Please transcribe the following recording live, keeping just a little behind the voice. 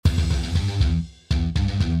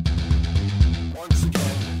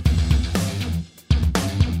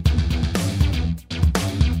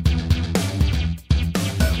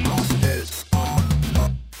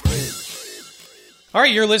All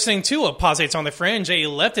right, you're listening to Apostates on the Fringe, a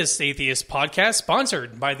leftist atheist podcast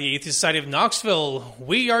sponsored by the Atheist Society of Knoxville.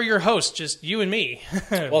 We are your hosts, just you and me.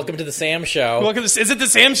 Welcome to the Sam Show. Welcome to, is it the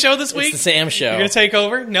Sam Show this week? It's the Sam Show. You're going to take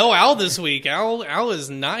over? No Al this week. Al is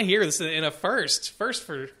not here. This is in a first. First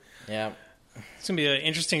for... Yeah. It's going to be an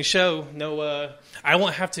interesting show. No, I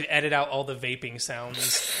won't have to edit out all the vaping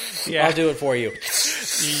sounds. Yeah. I'll do it for you.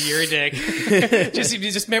 You're a dick.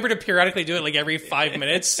 just remember to periodically do it like every 5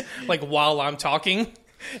 minutes, like while I'm talking.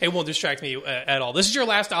 It won't distract me at all. This is your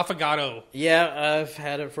last affogato. Yeah, I've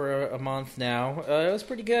had it for a month now. It was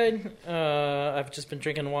pretty good. I've just been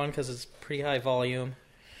drinking one because it's pretty high volume.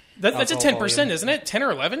 That's a 10%, isn't it? 10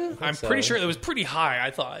 or 11? I'm so. Pretty sure it was pretty high.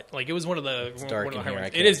 I thought like it was one of the. It's dark in here.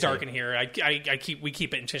 It is dark in here. We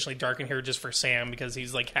keep it intentionally dark in here just for Sam because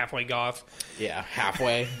he's like halfway goth. Yeah,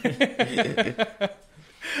 halfway.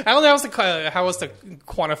 I don't know how else to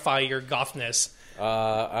quantify your gothness.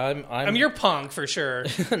 I'm your punk for sure.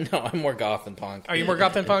 No, I'm more goth than punk. Are you more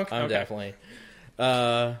goth than punk? I'm definitely.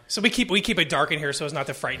 So we keep it dark in here so as not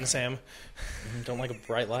to frighten Sam. Don't like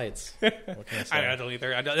bright lights. I don't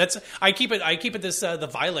either. I keep it this the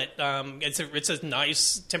violet. It's a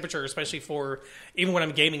nice temperature, especially for even when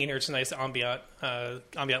I'm gaming in here. It's a nice ambient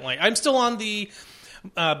light. I'm still on the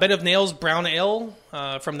Bed of Nails brown ale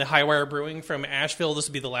from the Highwire Brewing from Asheville. This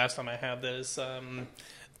will be the last time I have this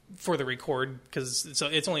for the record because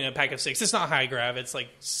it's only in a pack of 6. It's not high grav. It's like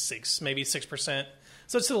 6, maybe 6%.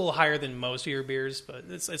 So it's a little higher than most of your beers, but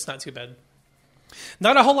it's not too bad.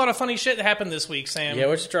 Not a whole lot of funny shit happened this week, Sam. Yeah,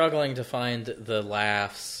 we're struggling to find the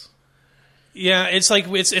laughs. Yeah, it's like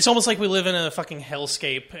it's almost like we live in a fucking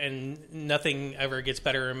hellscape, and nothing ever gets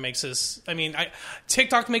better and makes us. I mean,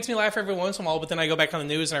 TikTok makes me laugh every once in a while, but then I go back on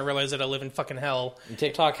the news and I realize that I live in fucking hell. And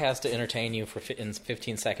TikTok has to entertain you in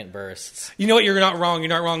 15-second bursts. You know what? You're not wrong. You're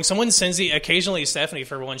not wrong. Someone sends me occasionally. Stephanie,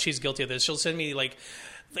 for one, she's guilty of this. She'll send me like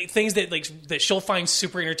things that she'll find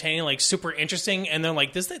super entertaining, like super interesting, and then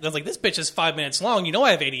this bitch is 5 minutes long. You know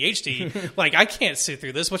I have ADHD. Like I can't sit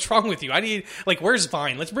through this. What's wrong with you? I need where's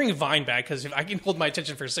Vine? Let's bring Vine back because I can hold my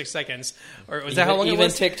attention for 6 seconds. Or was that how long it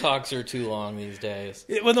was? Even TikToks are too long these days.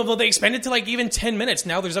 Well, they expanded to even 10 minutes.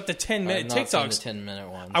 Now there's up to 10-minute TikToks. The 10-minute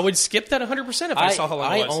ones. I would skip that 100% if I saw how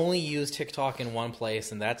long it was. I only use TikTok in one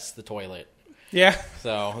place, and that's the toilet. Yeah.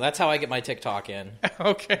 So that's how I get my TikTok in.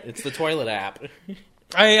 Okay. It's the toilet app.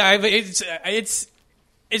 It's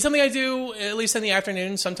something I do at least in the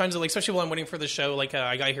afternoon. Sometimes, especially while I'm waiting for the show. I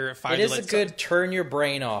got here at 5. It is a good turn your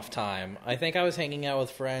brain off time. I think I was hanging out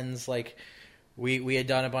with friends. We had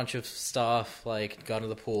done a bunch of stuff, gone to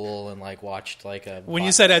the pool and watched a. When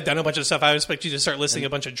you said I'd done a bunch of stuff, I expect you to start listing a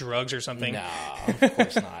bunch of drugs or something. No, of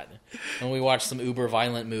course not. And we watched some uber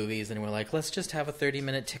violent movies, and we're like, let's just have a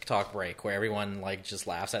 30-minute TikTok break where everyone just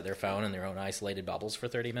laughs at their phone in their own isolated bubbles for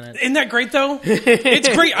 30 minutes. Isn't that great though? It's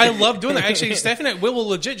great. I love doing that. Actually, Stephanie and I will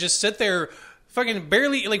legit just sit there. Fucking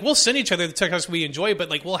barely, we'll send each other the TikToks we enjoy, but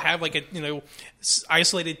we'll have a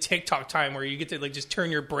isolated TikTok time where you get to just turn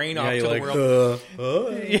your brain off to the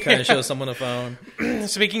world. Kind of show someone a phone.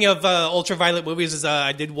 Speaking of ultraviolet movies,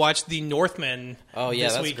 I did watch The Northman. Oh yeah,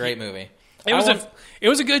 that's a great movie. It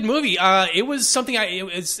was a good movie. It was something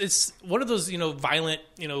it's one of those violent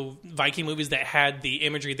Viking movies that had the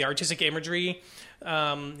imagery, the artistic imagery.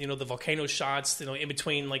 The volcano shots, in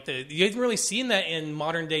between, you haven't really seen that in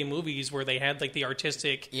modern day movies where they had the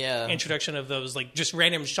artistic introduction of those just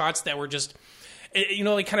random shots that were just,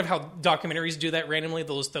 kind of how documentaries do that randomly.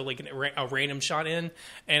 They'll just throw a random shot in,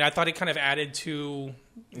 and I thought it kind of added to.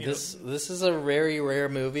 This is a very rare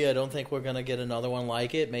movie. I don't think we're gonna get another one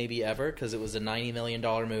like it, maybe ever, because it was a $90 million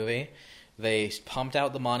movie. They pumped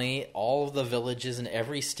out the money. All of the villages and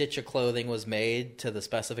every stitch of clothing was made to the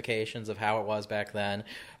specifications of how it was back then.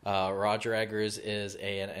 Roger Eggers is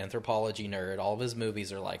an anthropology nerd. All of his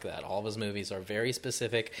movies are like that. All of his movies are very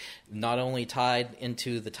specific, not only tied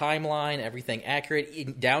into the timeline, everything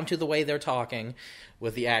accurate, down to the way they're talking,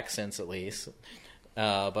 with the accents at least.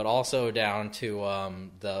 But also down to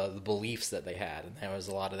the beliefs that they had, and there was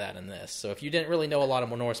a lot of that in this. So if you didn't really know a lot of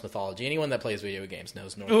Norse mythology, anyone that plays video games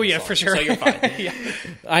knows Norse mythology. Oh yeah, for sure. So you're fine. Yeah.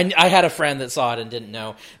 I had a friend that saw it and didn't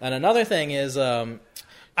know. And another thing is, I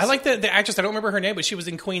like the actress. I don't remember her name, but she was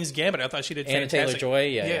in Queen's Gambit. I thought she did fantastic. Anna Taylor-Joy.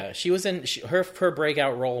 Yeah. She was in her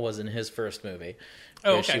breakout role was in his first movie.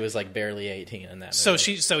 Oh, okay. She was barely 18 in that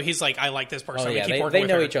movie. So he's like, I like this person. Oh, yeah. They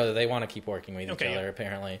know each other. They want to keep working with each other,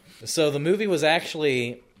 apparently. So the movie was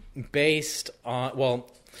actually based on,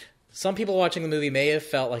 some people watching the movie may have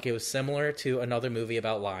felt like it was similar to another movie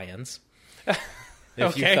about lions.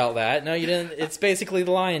 If you felt that. No, you didn't. It's basically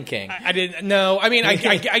The Lion King. I didn't. No, I mean, I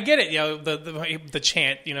get it. The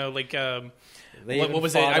chant, What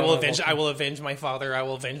was it? I will avenge my father. I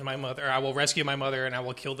will avenge my mother. I will rescue my mother, and I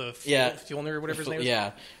will kill the Fjolnir or whatever his name is.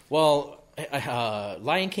 Yeah. Well,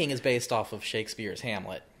 Lion King is based off of Shakespeare's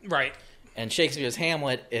Hamlet. Right. And Shakespeare's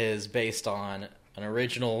Hamlet is based on an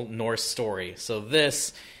original Norse story. So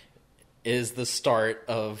this is the start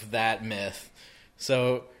of that myth.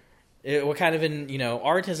 So we're kind of in,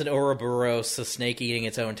 art is an Ouroboros, a snake eating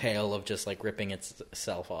its own tail of just like ripping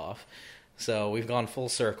itself off. So we've gone full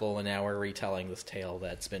circle, and now we're retelling this tale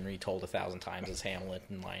that's been retold 1,000 times as Hamlet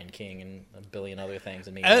and Lion King and a billion other things.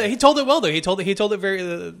 He told it well, though. He told it very.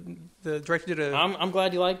 The director did a. I'm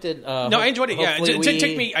glad you liked it. No, I enjoyed it. Yeah, it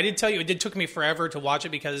took me. I did tell you, it took me forever to watch it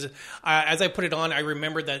because as I put it on, I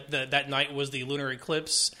remembered that night was the lunar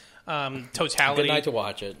eclipse. Totality. Good night to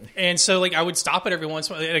watch it. And so, I would stop it every once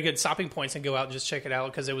in a while at good stopping points and go out and just check it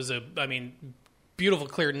out because it was beautiful,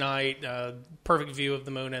 clear night, perfect view of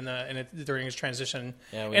the moon, and during his transition.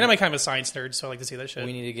 Yeah, and I'm kind of a science nerd, so I like to see that shit.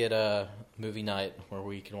 We need to get a movie night where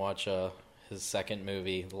we can watch his second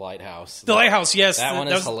movie, The Lighthouse. The Lighthouse, yes. That one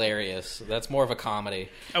is hilarious. That's more of a comedy.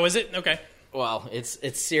 Oh, is it? Okay. Well, it's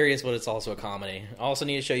serious, but it's also a comedy. I also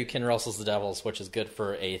need to show you Ken Russell's The Devils, which is good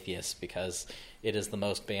for atheists because it is the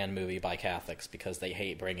most banned movie by Catholics because they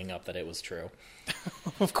hate bringing up that it was true.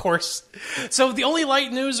 Of course. So the only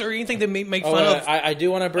light news or anything to make fun of... I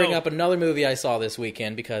do want to bring up another movie I saw this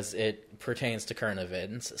weekend because it pertains to current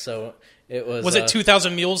events. So it was... Was it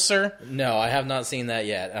 2,000 Mules, sir? No, I have not seen that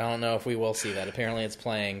yet. I don't know if we will see that. Apparently it's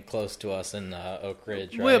playing close to us in Oak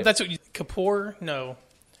Ridge, right? Well, that's what... Kapoor? No.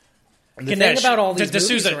 The thing about all these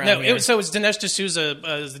movies around here... So it's Dinesh D'Souza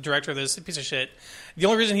as the director of this piece of shit. The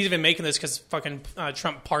only reason he's even making this because fucking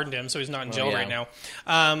Trump pardoned him, so he's not in jail right now.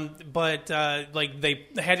 But they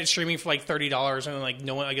had it streaming for $30, and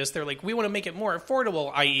no one. I guess they're like, we want to make it more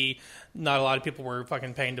affordable. I.e., not a lot of people were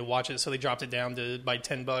fucking paying to watch it, so they dropped it down by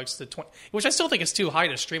 $10 to 20, which I still think is too high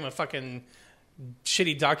to stream a fucking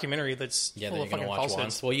shitty documentary that's full of fucking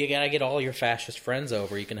falsehoods. Well, you gotta get all your fascist friends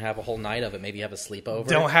over. You can have a whole night of it. Maybe have a sleepover.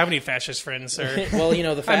 Don't have any fascist friends, sir. Well,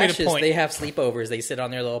 the fascists, they have sleepovers. They sit on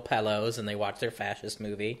their little pillows and they watch their fascist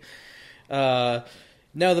movie. No,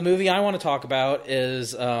 the movie I want to talk about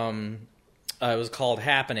is it was called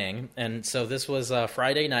Happening, and so this was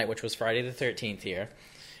Friday night, which was Friday the 13th here.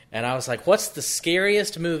 And I was like, what's the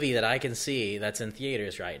scariest movie that I can see that's in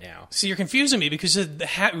theaters right now? So you're confusing me because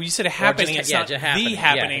you said Happening. It's not The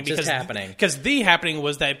Happening. Just Happening. Because The Happening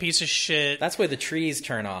was that piece of shit. That's where the trees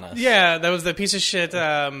turn on us. Yeah, that was the piece of shit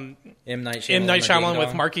M. Night Shyamalan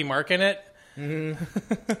with Marky Mark in it.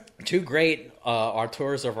 Mm-hmm. Two great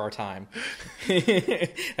auteurs of our time.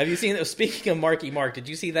 Have you seen... Speaking of Marky Mark, did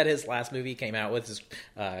you see that his last movie came out with his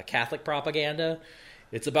Catholic propaganda?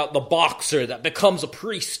 It's about the boxer that becomes a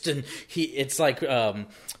priest, and it's like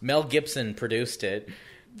Mel Gibson produced it.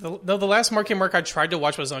 The last Marky Mark I tried to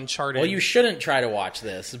watch was Uncharted. Well, you shouldn't try to watch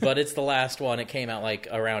this, but it's the last one. It came out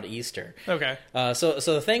around Easter. Okay. So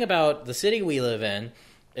the thing about the city we live in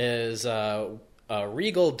is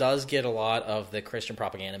Regal does get a lot of the Christian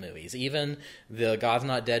propaganda movies. Even the God's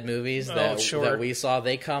Not Dead movies that we saw,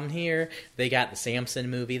 they come here. They got the Samson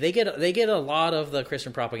movie. They get a lot of the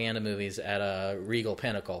Christian propaganda movies at Regal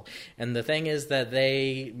Pinnacle. And the thing is that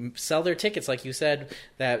they sell their tickets, like you said,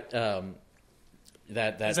 that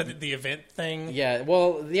is that the event thing? Yeah.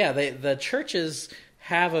 Well, yeah. The churches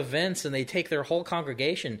have events and they take their whole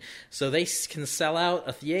congregation, so they can sell out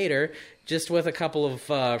a theater just with a couple of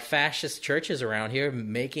fascist churches around here,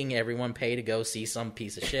 making everyone pay to go see some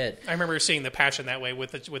piece of shit. I remember seeing the passion that way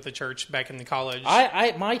with the church back in college.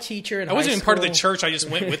 My teacher in high school... I wasn't even part of the church. I just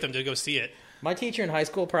went with them to go see it. My teacher in high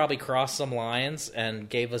school probably crossed some lines and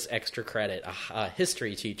gave us extra credit. A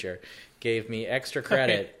history teacher gave me extra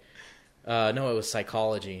credit. Okay. No, it was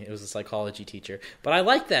psychology. It was a psychology teacher. But I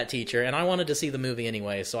liked that teacher, and I wanted to see the movie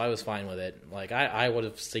anyway, so I was fine with it. I would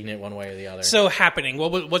have seen it one way or the other. So, Happening.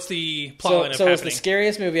 What's the plot line of Happening? So it's the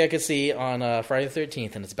scariest movie I could see on Friday the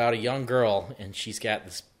 13th, and it's about a young girl, and she's got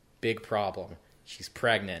this big problem. She's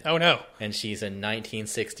pregnant. Oh, no. And she's in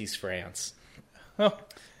 1960s France. Oh.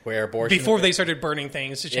 Where abortion... Before they started burning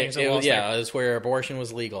things to change the laws. Yeah, it was where abortion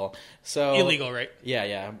was legal. So illegal, right?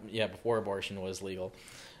 Yeah, before abortion was legal.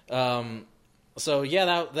 So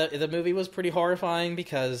yeah, the movie was pretty horrifying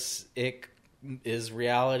because it is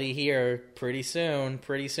reality here pretty soon.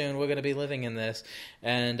 Pretty soon we're going to be living in this.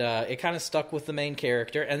 And it kind of stuck with the main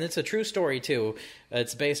character. And it's a true story, too.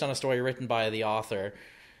 It's based on a story written by the author.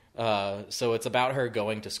 So it's about her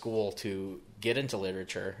going to school to get into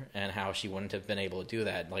literature and how she wouldn't have been able to do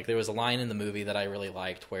that. Like, there was a line in the movie that I really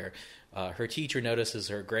liked where her teacher notices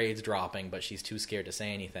her grades dropping, but she's too scared to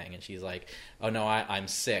say anything. And she's like, oh, no, I'm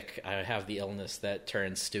sick. I have the illness that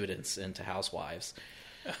turns students into housewives.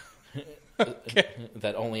 Okay.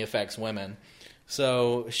 That only affects women.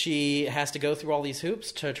 So she has to go through all these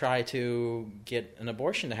hoops to try to get an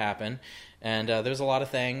abortion to happen. And there's a lot of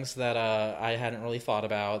things that I hadn't really thought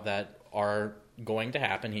about that are going to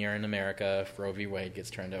happen here in America if Roe v. Wade gets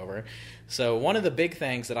turned over. So one of the big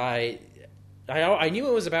things that I knew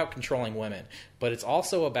it was about controlling women, but it's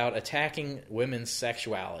also about attacking women's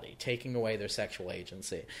sexuality, taking away their sexual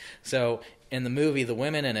agency. So in the movie, the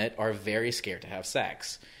women in it are very scared to have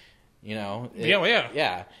sex. You know?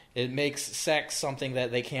 Yeah. It makes sex something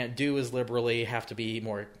that they can't do as liberally, have to be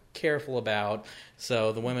more careful about.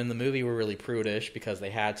 So the women in the movie were really prudish because they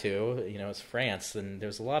had to. You know, it's France, and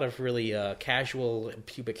there's a lot of really casual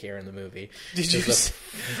pubic hair in the movie. Did you? The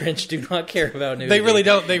French do not care about nudity. They really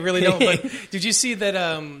don't. They really don't. But did you see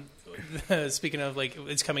that? Speaking of, like,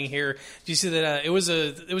 it's coming here. Did you see that it was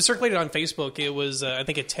circulated on Facebook? It was I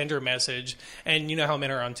think a Tinder message, and you know how men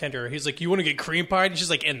are on Tinder. He's like, "You want to get cream pie?" And she's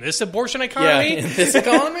like, "In this abortion economy, in this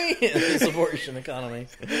economy, in this abortion economy."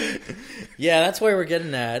 Yeah, that's where we're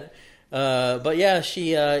getting at. But yeah,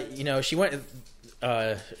 she went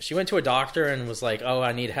to a doctor and was like, "Oh,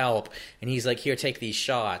 I need help," and he's like, "Here, take these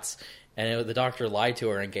shots." And the doctor lied to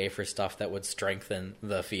her and gave her stuff that would strengthen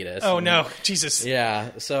the fetus. Oh, no. Jesus.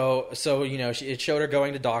 Yeah. So you know, it showed her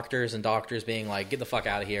going to doctors and doctors being like, get the fuck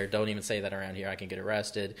out of here. Don't even say that around here. I can get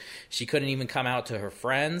arrested. She couldn't even come out to her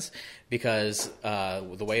friends because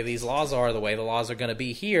the way these laws are, the way the laws are going to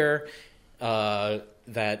be here,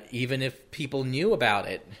 that even if people knew about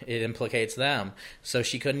it, it implicates them. So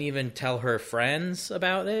she couldn't even tell her friends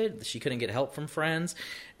about it. She couldn't get help from friends.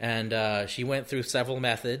 And she went through several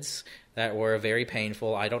methods that were very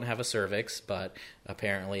painful. I don't have a cervix, but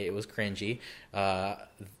apparently it was cringy.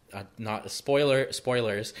 Not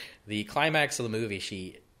spoilers. The climax of the movie,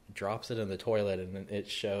 she drops it in the toilet, and it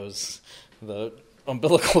shows the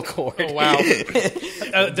umbilical cord. Oh, wow.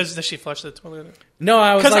 Does she flush the toilet? No,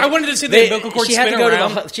 I was like, I wanted to see the umbilical cord spin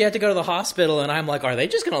around. She had to go to the hospital, and I'm like, are they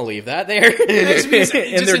just going to leave that there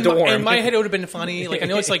in their dorm? In my head, it would have been funny. Like, I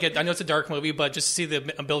know it's a dark movie, but just to see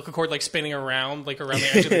the umbilical cord like spinning around, like around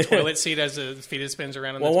the edge of the toilet seat as the fetus spins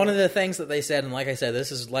around. Well, one of the things that they said, and like I said,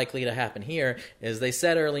 this is likely to happen here, is they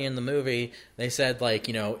said early in the movie, they said, like,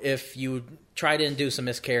 you know, if you try to induce a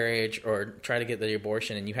miscarriage or try to get the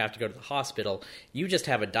abortion and you have to go to the hospital, you just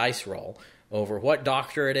have a dice roll over what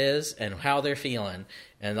doctor it is and how they're feeling,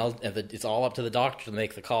 and it's all up to the doctor to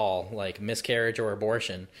make the call, like miscarriage or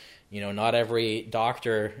abortion. You know, not every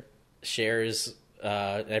doctor shares.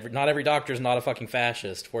 Not every doctor is not a fucking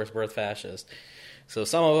fascist, forced birth fascist. So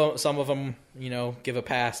some of them, you know, give a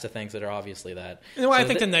pass to things that are obviously that. You know, I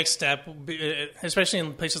think the next step, will be, especially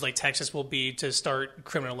in places like Texas, will be to start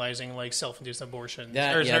criminalizing like self-induced abortions.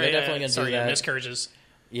 They're definitely going to do that. Miscarriages.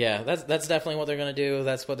 Yeah, that's definitely what they're going to do.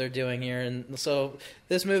 That's what they're doing here. And so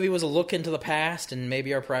this movie was a look into the past and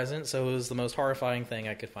maybe our present, so it was the most horrifying thing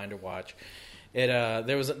I could find to watch.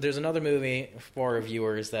 There's another movie for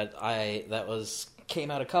viewers that came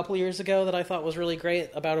out a couple years ago that I thought was really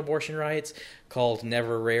great about abortion rights, called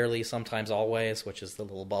Never, Rarely, Sometimes, Always, which is the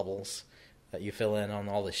little bubbles that you fill in on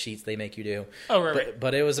all the sheets they make you do. Oh, right.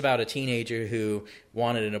 But it was about a teenager who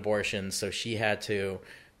wanted an abortion, so she had to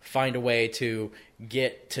find a way to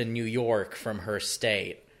get to New York from her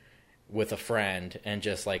state with a friend, and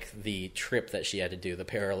just like the trip that she had to do, the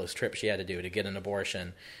perilous trip she had to do to get an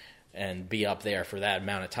abortion and be up there for that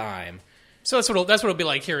amount of time. So that's what it'll be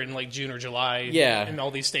like here in like June or July. Yeah. In all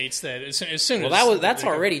these states that as soon as that's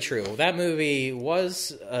already true. That movie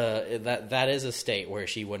was that is a state where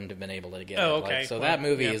she wouldn't have been able to get it. Okay. That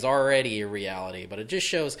movie is already a reality, but it just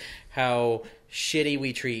shows how shitty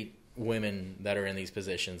we treat women that are in these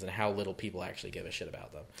positions and how little people actually give a shit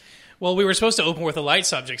about them. Well, we were supposed to open with a light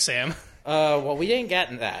subject, Sam. Well, we didn't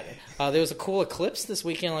get that. There was a cool eclipse this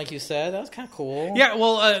weekend, like you said. That was kind of cool. Yeah,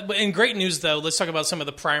 well, in great news, though, let's talk about some of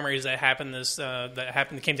the primaries that happened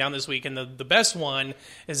came down this week. And the best one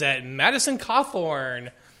is that Madison Cawthorn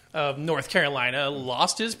of North Carolina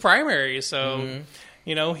lost his primary. So,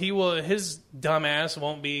 you know, his dumbass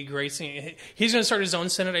won't be gracing. He's going to start his own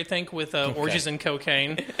Senate, I think, with orgies and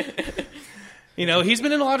cocaine. You know, he's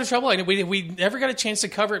been in a lot of trouble. And we never got a chance to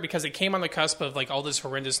cover it because it came on the cusp of like all this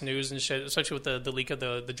horrendous news and shit, especially with the leak of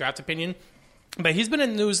the draft opinion. But he's been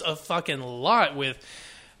in the news a fucking lot with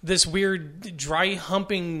this weird dry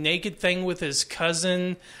humping naked thing with his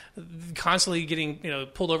cousin, constantly getting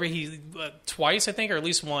pulled over. He twice, I think, or at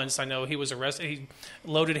least once, I know he was arrested. He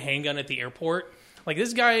loaded a handgun at the airport. Like,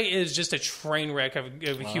 this guy is just a train wreck of a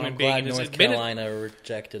human being. I'm glad North Carolina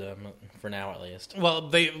rejected him, for now at least.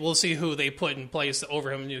 Well, we'll see who they put in place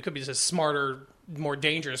over him. It could be just a smarter, more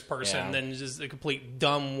dangerous person than just a complete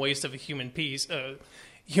dumb waste of a human piece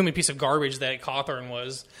of garbage that Cawthorn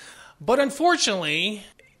was. But unfortunately,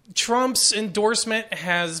 Trump's endorsement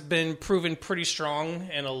has been proven pretty strong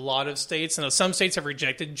in a lot of states. Some states have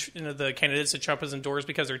rejected the candidates that Trump has endorsed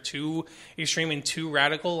because they're too extreme and too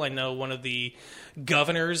radical. I know one of the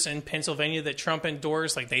governors in Pennsylvania that Trump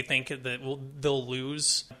endorsed, like, they think that they'll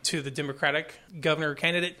lose to the Democratic governor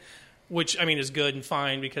candidate, which, I mean, is good and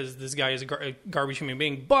fine because this guy is a garbage human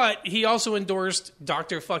being. But he also endorsed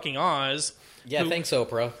Dr. fucking Oz. Yeah, thanks,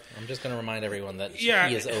 Oprah. I'm just going to remind everyone that he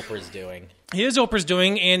is Oprah's doing. He is Oprah's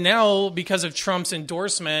doing, and now, because of Trump's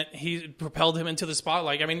endorsement, he propelled him into the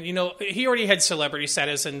spotlight. I mean, he already had celebrity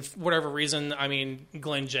status, and for whatever reason, I mean,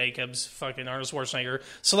 Glenn Jacobs, fucking Arnold Schwarzenegger,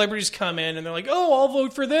 celebrities come in, and they're like, oh, I'll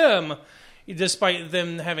vote for them, despite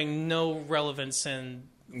them having no relevance in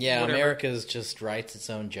whatever. America just writes its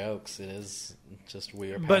own jokes. It is just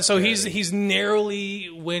weird. But so he's narrowly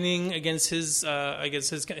winning against his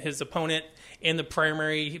opponent in the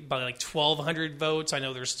primary by like 1,200 votes. I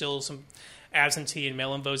know there's still some absentee and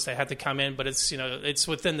mail-in votes that have to come in, but it's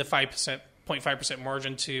within the 0.5%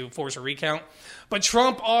 margin to force a recount. But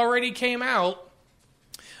Trump already came out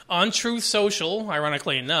on Truth Social,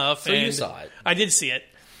 ironically enough. So you saw it. I did see it.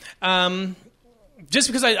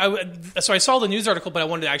 Just because I saw the news article, but I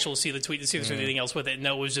wanted to actually see the tweet to see if there's anything else with it.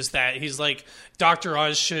 No, it was just that he's like, Dr.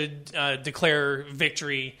 Oz should declare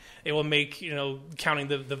victory. It will make counting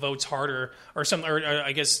the votes harder, or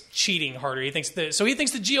I guess cheating harder. He thinks the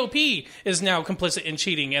GOP is now complicit in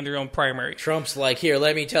cheating in their own primary. Trump's like, here,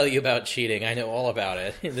 let me tell you about cheating. I know all about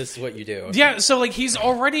it. This is what you do. Yeah, so like he's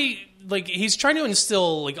already he's trying to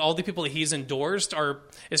instill like all the people that he's endorsed are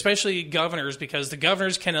especially governors, because the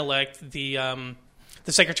governors can elect the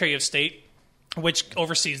Secretary of State, which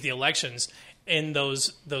oversees the elections in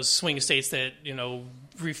those swing states that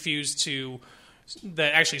refuse to,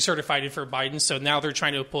 that actually certified it for Biden. So now they're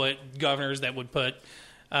trying to put governors that would put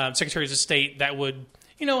secretaries of state that would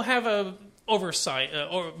have a oversight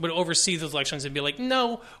or would oversee those elections and be like,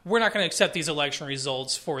 no, we're not going to accept these election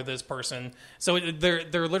results for this person. So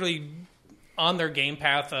they're literally on their game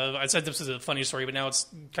path of, I said this is a funny story, but now it's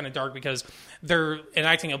kind of dark because they're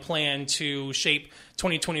enacting a plan to shape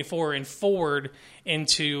 2024 and forward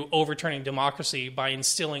into overturning democracy by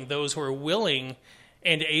instilling those who are willing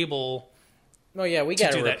and able. Oh yeah, we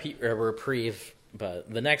got a reprieve,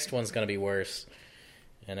 but the next one's going to be worse,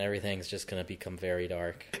 and everything's just going to become very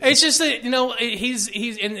dark. It's just that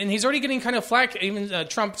he's already getting kind of flack. Even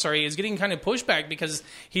Trump, is getting kind of pushback because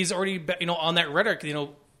he's already on that rhetoric.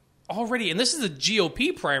 Already, and this is the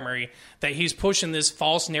GOP primary that he's pushing this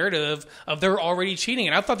false narrative of they're already cheating,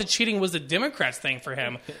 and I thought the cheating was the Democrats' thing for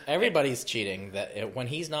him. Everybody's cheating. When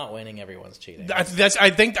he's not winning, everyone's cheating. I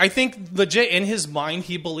think legit in his mind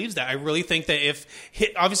he believes that. I really think that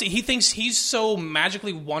obviously he thinks he's so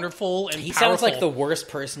magically wonderful and he powerful. Sounds like the worst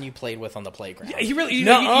person you played with on the playground. Yeah, he really. You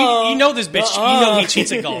know this bitch. He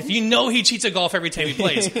cheats at golf. He cheats at golf every time he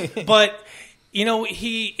plays, but.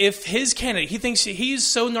 If his candidate, he thinks he's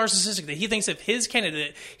so narcissistic that he thinks if his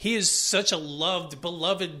candidate, he is such a loved,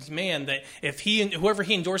 beloved man that if whoever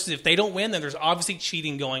he endorses, if they don't win, then there's obviously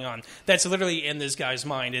cheating going on. That's literally in this guy's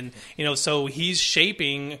mind. And, so he's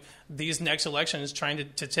shaping these next elections, trying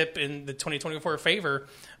to tip in the 2024 favor,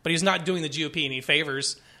 but he's not doing the GOP any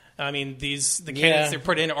favors. I mean, the candidates they're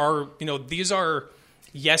put in are, these are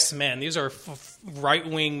yes men. These are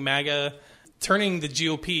right-wing MAGA, turning the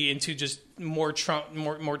GOP into just more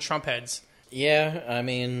Trump heads. Yeah, I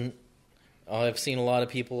mean, I've seen a lot of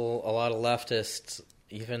people, a lot of leftists,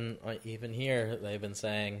 even here, they've been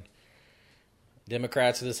saying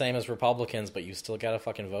Democrats are the same as Republicans, but you still got to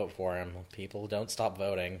fucking vote for them. People don't stop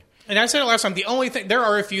voting. And I said it last time. The only thing, there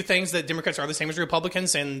are a few things that Democrats are the same as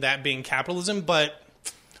Republicans, and that being capitalism. But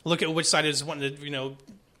look at which side is wanting to,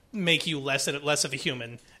 make you less of a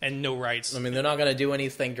human and no rights. I mean, they're not going to do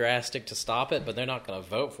anything drastic to stop it, but they're not going to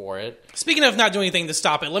vote for it. Speaking of not doing anything to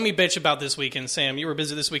stop it, let me bitch about this weekend. Sam, you were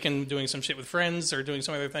busy this weekend doing some shit with friends or doing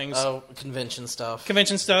some other things. Oh, convention stuff.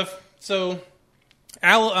 So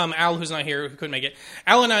Al, who's not here, who couldn't make it,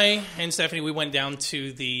 Al and I and Stephanie, we went down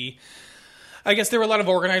to I guess there were a lot of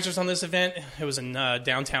organizers on this event. It was in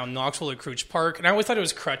downtown Knoxville at Crutch Park. And I always thought it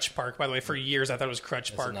was Crutch Park, by the way. For years, I thought it was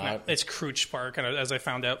Crutch Park. It's Crutch Park, as I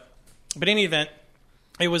found out. But in any event,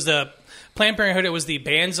 It was the Planned Parenthood. It was the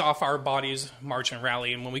Bands Off Our Bodies March and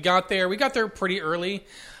Rally. And when we got there pretty early,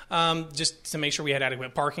 just to make sure we had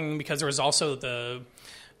adequate parking, because there was also the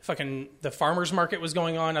farmers market was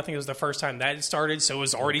going on. I think it was the first time that started, so it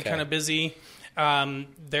was already kind of busy.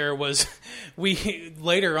 There was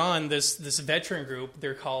later on this veteran group.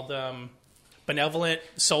 They're called Benevolent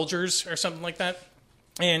Soldiers or something like that.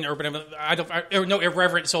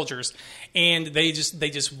 Irreverent Soldiers, and they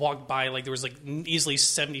just walked by, like there was like easily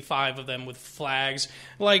 75 of them with flags,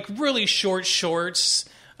 like really short shorts,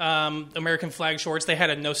 American flag shorts. They had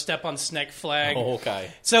a no step on Sneck flag. Oh,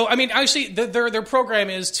 okay. So I mean, actually, their program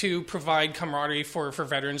is to provide camaraderie for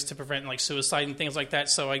veterans to prevent like suicide and things like that.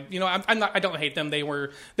 So I don't hate them. They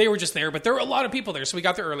were just there, but there were a lot of people there, so we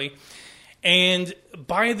got there early. And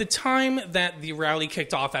by the time that the rally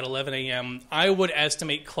kicked off at 11 a.m., I would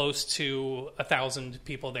estimate close to 1,000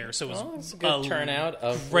 people there. So it was a good turnout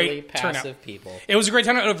of really passive people. It was a great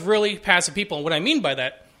turnout of really passive people. And what I mean by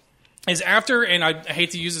that is after, and I hate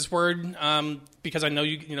to use this word because I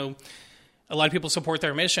know a lot of people support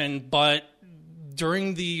their mission, but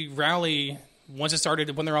during the rally, once it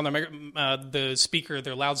started, when they're on the speaker,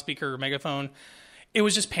 their loudspeaker or megaphone, it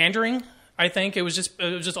was just pandering. I think it was just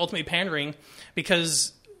ultimately pandering,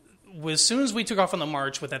 because as soon as we took off on the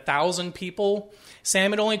march with 1,000 people,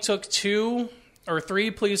 Sam, it only took 2 or 3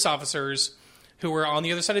 police officers who were on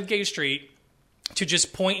the other side of Gay Street to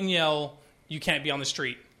just point and yell, "You can't be on the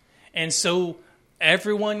street." And so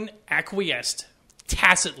everyone acquiesced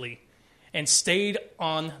tacitly and stayed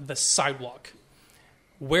on the sidewalk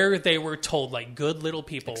where they were told, like good little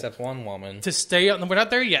people. Except one woman. To stay on. We're not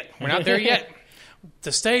there yet.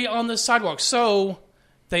 To stay on the sidewalk. So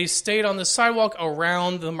they stayed on the sidewalk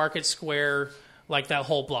around the market square, like that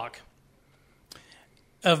whole block.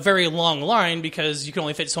 A very long line, because you can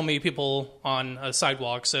only fit so many people on a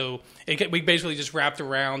sidewalk. So we basically just wrapped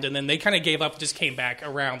around, and then they kind of gave up, just came back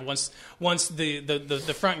around once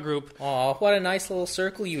the front group. Aw, what a nice little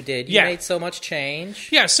circle you did. You made so much change.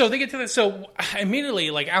 Yeah, so they get to that. So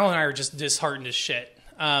immediately, like, Al and I are just disheartened as shit.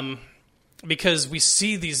 Because we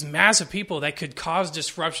see these massive people that could cause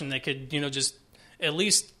disruption, that could, just at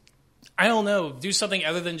least, I don't know, do something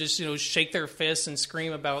other than just, shake their fists and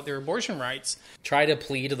scream about their abortion rights. Try to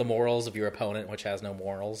plead to the morals of your opponent, which has no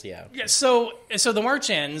morals, yeah. Yeah, so the march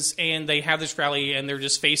ends, and they have this rally, and they're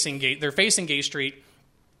just facing Gay Street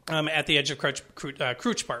at the edge of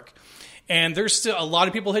Crouch Park. And there's still, a lot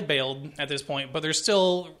of people had bailed at this point, but there's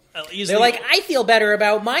still easily... They're like, I feel better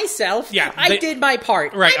about myself. Yeah, I did my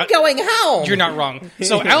part. Right, I'm going home. You're not wrong.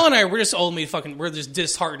 So Al and I were just we're just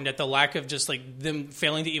disheartened at the lack of just like them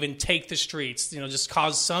failing to even take the streets, just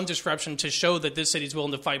cause some disruption to show that this city's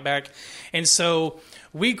willing to fight back. And so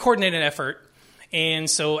we coordinated an effort. And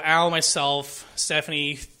so Al, myself,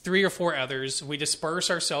 Stephanie, 3 or 4 others, we disperse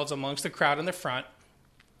ourselves amongst the crowd in the front.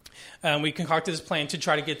 We concocted this plan to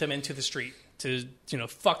try to get them into the street, to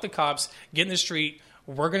fuck the cops, get in the street.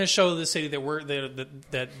 We're going to show the city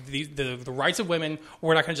that the rights of women,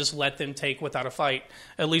 we're not going to just let them take without a fight.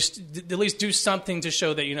 At least do something to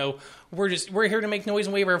show that we're here to make noise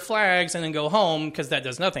and wave our flags and then go home, because that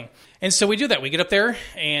does nothing. And so we do that. We get up there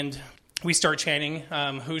and we start chanting,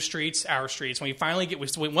 "Whose streets? Our streets." When we finally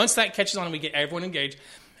once that catches on, and we get everyone engaged,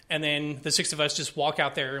 and then the 6 of us just walk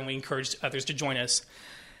out there and we encourage others to join us.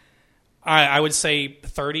 I would say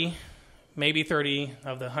 30, maybe 30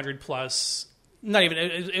 of the 100 plus. Not even.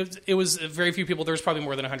 It was very few people. There was probably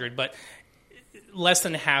more than 100, but less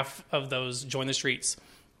than half of those joined the streets.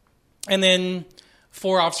 And then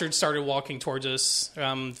 4 officers started walking towards us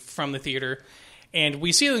from the theater, and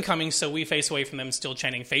we see them coming, so we face away from them, still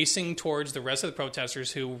chanting, facing towards the rest of the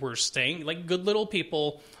protesters who were staying like good little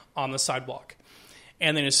people on the sidewalk.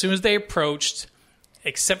 And then as soon as they approached,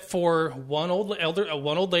 except for one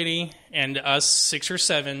old lady and us 6 or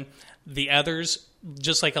 7, the others,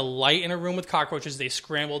 just like a light in a room with cockroaches, they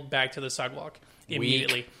scrambled back to the sidewalk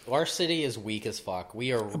immediately. Weak. Our city is weak as fuck.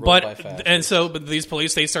 We are ruled by fascists. But these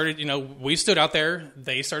police, they started, we stood out there,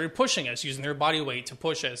 they started pushing us, using their body weight to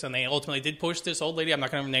push us, and they ultimately did push this old lady. I'm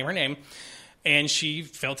not going to name her name, and she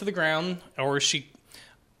fell to the ground, I'm going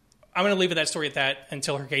to leave that story at that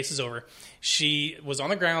until her case is over. She was on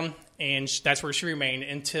the ground, and that's where she remained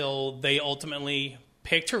until they ultimately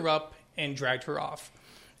picked her up and dragged her off.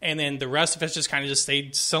 And then the rest of us just kind of just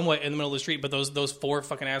stayed somewhat in the middle of the street. But those 4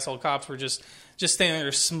 fucking asshole cops were just standing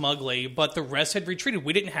there smugly. But the rest had retreated.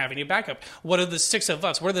 We didn't have any backup. What are the 6 of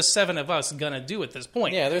us? What are the 7 of us going to do at this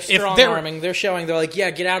point? Yeah, they're strong-arming. They're showing, they're like, yeah,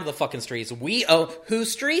 get out of the fucking streets.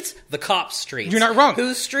 Whose streets? The cops' streets. You're not wrong.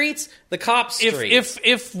 Whose streets? The cops' streets.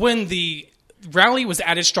 If when the rally was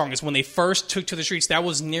at its strongest, when they first took to the streets, that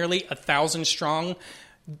was nearly 1,000 strong.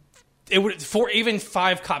 it would for even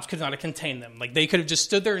 5 cops could not have contained them. Like they could have just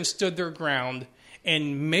stood there and stood their ground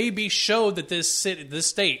and maybe showed that this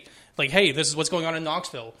state, like, hey, this is what's going on in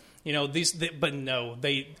Knoxville. You know, but no,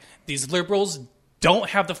 these liberals don't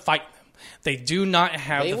have the fight. They do not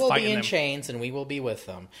have the fight in them. They will be in chains, and we will be with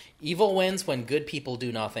them. Evil wins when good people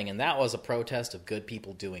do nothing, and that was a protest of good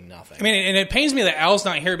people doing nothing. I mean, and it pains me that Al's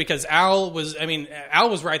not here because Al was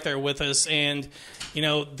right there with us, and you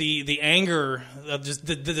know the anger of just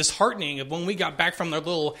the disheartening of when we got back from their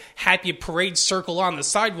little happy parade circle on the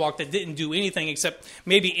sidewalk that didn't do anything except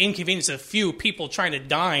maybe inconvenience a few people trying to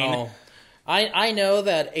dine. Oh. I know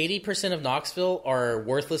that 80% of Knoxville are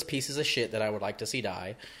worthless pieces of shit that I would like to see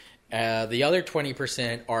die. The other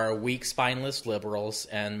 20% are weak, spineless liberals,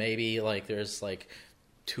 and maybe like there's like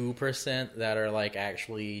 2% that are like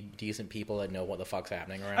actually decent people that know what the fuck's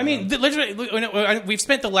happening around. I mean, them. literally, we've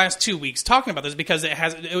spent the last 2 weeks talking about this because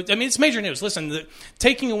it's major news. Listen,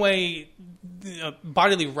 taking away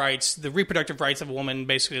bodily rights, the reproductive rights of a woman,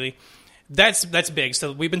 basically, that's big.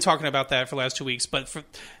 So we've been talking about that for the last 2 weeks. But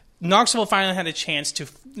Knoxville finally had a chance to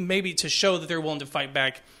show that they're willing to fight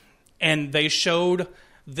back, and they showed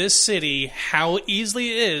this city how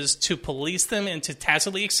easily it is to police them into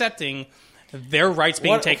tacitly accepting their rights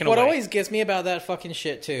being taken away. What always gets me about that fucking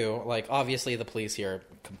shit, too, like, obviously the police here are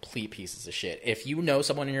complete pieces of shit. If you know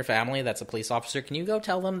someone in your family that's a police officer, can you go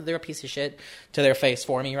tell them they're a piece of shit to their face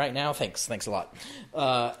for me right now? Thanks a lot.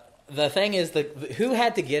 The thing is, who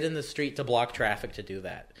had to get in the street to block traffic to do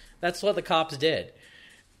that? That's what the cops did.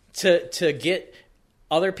 To get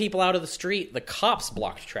other people out of the street, the cops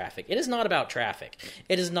blocked traffic. It is not about traffic.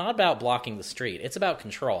 It is not about blocking the street. It's about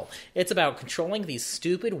control. It's about controlling these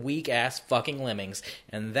stupid, weak-ass fucking lemmings.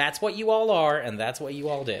 And that's what you all are, and that's what you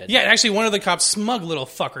all did. Yeah, actually, one of the cops, smug little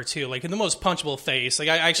fucker, too. Like, in the most punchable face. Like,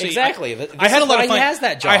 Exactly. I had a lot of fun. He has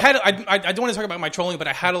that job. I don't want to talk about my trolling, but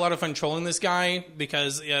I had a lot of fun trolling this guy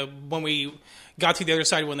because when we got to the other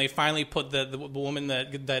side, when they finally put the woman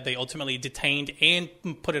that they ultimately detained and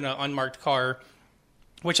put in an unmarked car,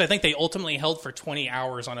 which I think they ultimately held for 20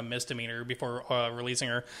 hours on a misdemeanor before releasing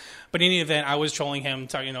her. But in any event, I was trolling him,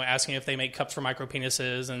 asking if they make cups for micro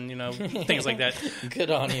penises and, things like that.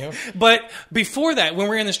 Good on you. But before that, when we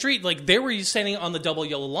were in the street, like, they were standing on the double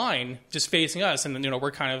yellow line just facing us. And,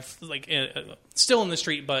 we're kind of, like, still in the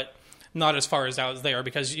street, but not as far as out as they are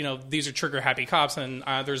because, these are trigger-happy cops and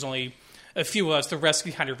there's only a few of us. The rest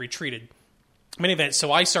kind of retreated. In any event,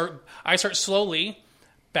 so I start slowly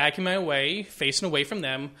backing my way, facing away from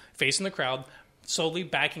them, facing the crowd, slowly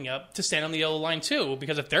backing up to stand on the yellow line too,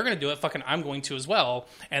 because if they're going to do it, fucking I'm going to as well.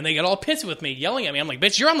 And they get all pissy with me, yelling at me. I'm like,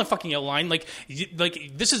 bitch, you're on the fucking yellow line. Like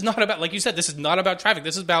this is not about, like you said, this is not about traffic.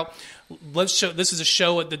 This is about, this is a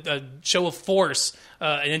show of force,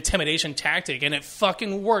 an intimidation tactic. And it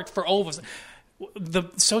fucking worked for all of us.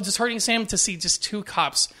 So disheartening, Sam, to see just 2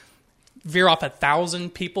 cops veer off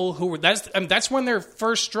 1,000 people who were that's when they're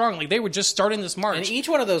first strong. Like, they were just starting this march, and each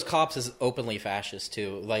one of those cops is openly fascist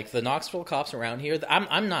too. Like the Knoxville cops around here,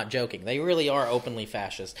 I'm not joking. They really are openly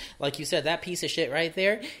fascist. Like you said, that piece of shit right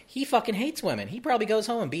there, he fucking hates women. He probably goes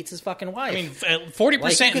home and beats his fucking wife. I mean,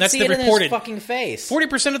 40%. That's the reported. In his fucking face.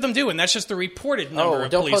 40% of them do, and that's just the reported number. Oh,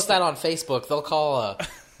 don't post that on Facebook. They'll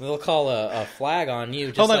call a flag on you.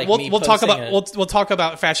 Just Hold on, like we'll talk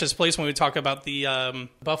about fascist police when we talk about the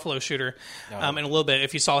Buffalo shooter in a little bit.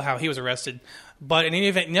 If you saw how he was arrested, but in any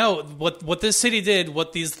event, no. What this city did,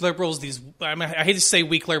 what these liberals, I hate to say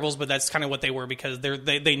weak liberals, but that's kind of what they were because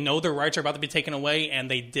they know their rights are about to be taken away, and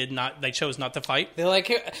they chose not to fight. They're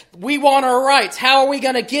like, we want our rights. How are we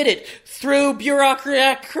going to get it? Through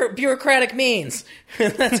bureaucratic means.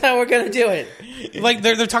 That's how we're going to do it. Like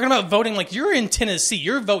they're talking about voting. Like, you're in Tennessee,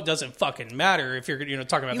 your vote doesn't fucking matter if you're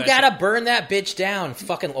talking about. You gotta burn that bitch down,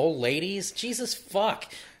 fucking old ladies. Jesus fuck.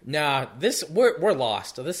 Nah, we're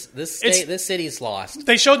lost. This city's lost.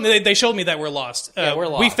 They showed me that we're lost. Yeah, we're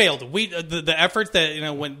lost. We failed. The effort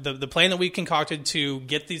that when the plan that we concocted to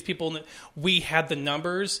get these people, we had the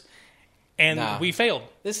numbers. And we failed.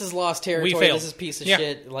 This is lost territory. We failed. This is a piece of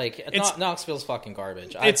shit. Like, Knoxville's fucking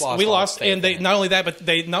garbage. We lost, and they not only that, but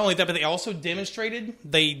they also demonstrated.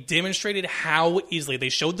 They demonstrated how easily they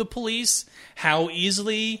showed the police how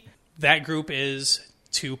easily that group is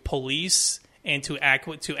to police and to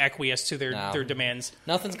acquiesce to their demands.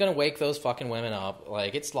 Nothing's gonna wake those fucking women up.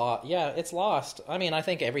 Like, it's lost. Yeah, it's lost. I mean, I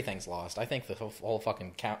think everything's lost. I think the whole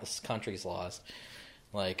fucking country's lost.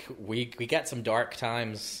 Like, we got some dark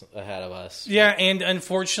times ahead of us. Yeah, and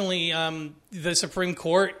unfortunately, the Supreme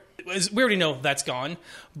Court, we already know that's gone.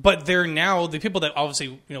 But they're now the people that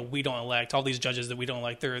obviously we don't elect. All these judges that we don't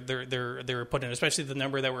elect, they're put in, especially the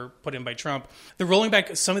number that were put in by Trump. They're rolling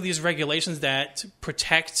back some of these regulations that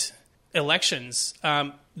protect elections,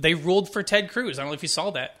 they ruled for Ted Cruz. I don't know if you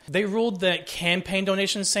saw that. They ruled that campaign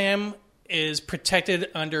donation, Sam, is protected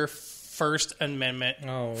under First Amendment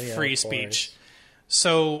free speech.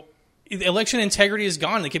 So the election integrity is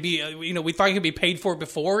gone. It could be, we thought it could be paid for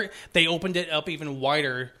before. They opened it up even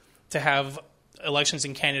wider to have elections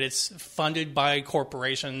and candidates funded by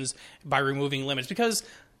corporations by removing limits because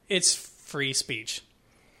it's free speech.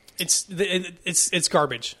 It's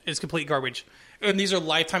garbage. It's complete garbage. And these are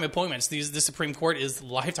lifetime appointments. The Supreme Court is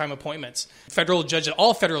lifetime appointments.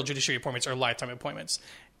 All federal judiciary appointments are lifetime appointments.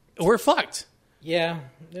 We're fucked. Yeah,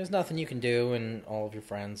 there's nothing you can do, and all of your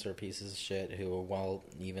friends are pieces of shit who will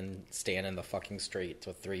even stand in the fucking street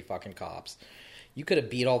with 3 fucking cops. You could have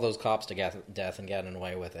beat all those cops to death and gotten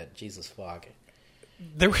away with it. Jesus fuck.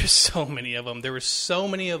 There were so many of them. There were so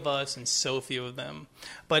many of us and so few of them.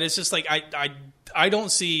 But it's just like I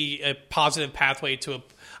don't see a positive pathway to a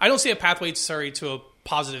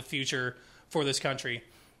positive future for this country.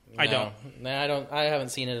 I don't. I haven't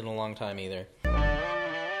seen it in a long time either.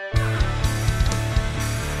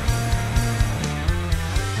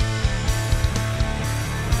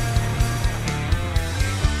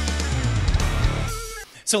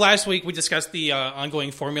 So last week we discussed the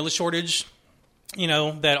ongoing formula shortage,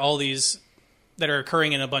 that all these that are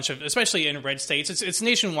occurring in a bunch of, especially in red states. It's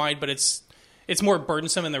nationwide, but it's more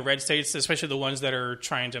burdensome in the red states, especially the ones that are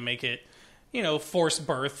trying to make it, forced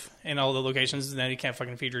birth in all the locations, and then you can't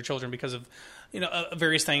fucking feed your children because of,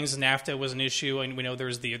 various things. NAFTA was an issue, and we know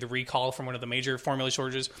there's the recall from one of the major formula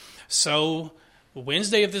shortages. So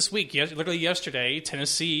Wednesday of this week, literally yesterday,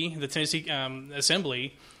 the Tennessee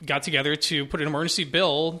Assembly got together to put an emergency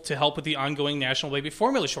bill to help with the ongoing national baby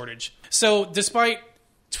formula shortage. So despite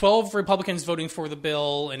 12 Republicans voting for the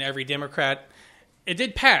bill and every Democrat, it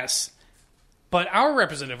did pass. But our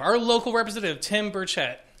local representative, Tim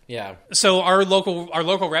Burchett. Yeah. So our local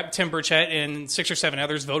rep, Tim Burchett, and 6 or 7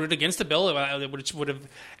 others voted against the bill, which would have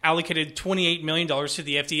allocated $28 million to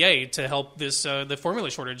the FDA to help this the formula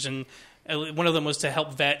shortage. And one of them was to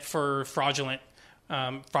help vet for fraudulent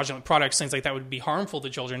products, things like that would be harmful to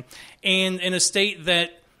children. And in a state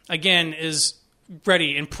that, again, is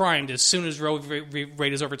ready and primed as soon as Roe v.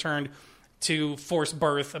 Wade is overturned to force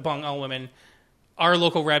birth among all women, our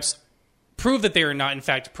local reps prove that they are not, in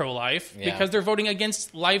fact, pro-life because they're voting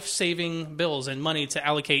against life-saving bills and money to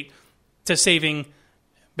allocate to saving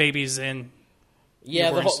babies and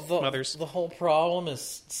mothers. The whole problem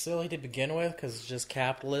is silly to begin with because it's just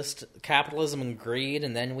capitalism and greed,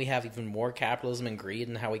 and then we have even more capitalism and greed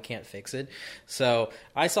and how we can't fix it. So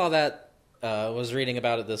I saw that, was reading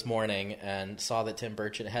about it this morning and saw that Tim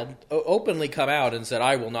Burchett had openly come out and said,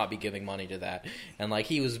 I will not be giving money to that. And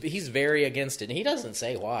he's very against it. And he doesn't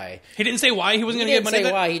say why. He didn't say why he wasn't going to give money to that? He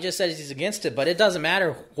didn't say why. He just says he's against it. But it doesn't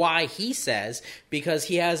matter why he says, because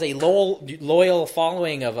he has a loyal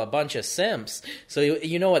following of a bunch of simps. So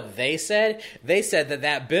you know what they said? They said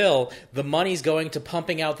that bill, the money's going to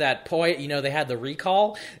pumping out that they had the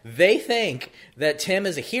recall. They think that Tim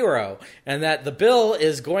is a hero and that the bill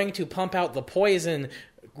is going to pump out the poison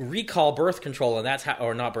recall birth control, and that's how,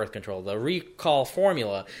 or not birth control, the recall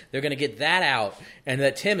formula. They're going to get that out, and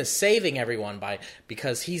that Tim is saving everyone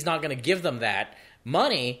because he's not going to give them that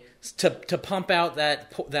money to pump out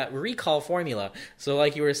that recall formula. So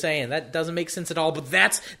like you were saying, that doesn't make sense at all, but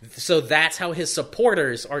that's how his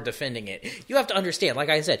supporters are defending it. You have to understand, like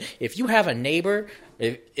I said, if you have a neighbor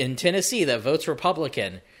in Tennessee that votes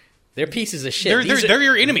Republican, they're pieces of shit. They're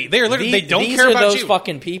your enemy. They don't care about those you.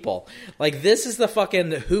 Fucking people. Like, this is the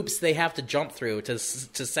fucking hoops they have to jump through to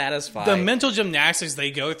satisfy the mental gymnastics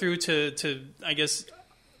they go through to I guess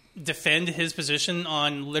defend his position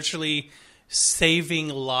on literally saving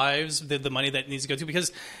lives. The money that needs to go to,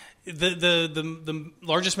 because the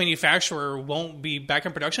largest manufacturer won't be back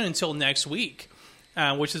in production until next week,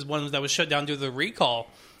 which is one that was shut down due to the recall.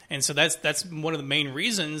 And so that's one of the main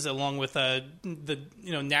reasons, along with the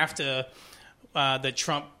NAFTA that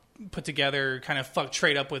Trump put together, kind of fucked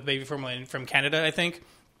trade up with baby formula from Canada, I think.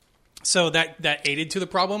 So that aided to the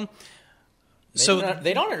problem.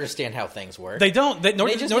 They don't understand how things work. They don't. Nor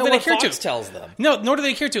do they care Fox to. Tells them. No, nor do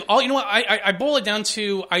they care to. I boil it down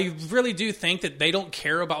to, I really do think that they don't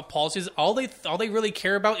care about policies. All they really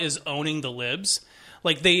care about is owning the libs.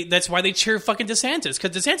 Like, that's why they cheer fucking DeSantis, because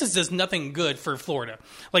DeSantis does nothing good for Florida.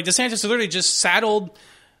 Like, DeSantis literally just saddled,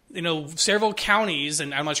 several counties,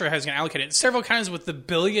 and I'm not sure how he's going to allocate it, several counties with the $1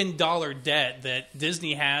 billion debt that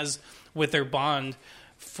Disney has with their bond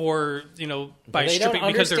for, by they stripping,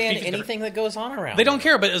 don't because they're understand anything that goes on around. They don't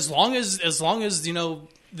care, but as long as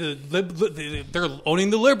they're owning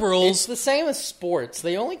the liberals. It's the same as sports.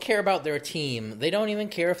 They only care about their team. They don't even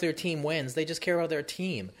care if their team wins. They just care about their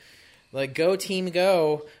team. Like, go team,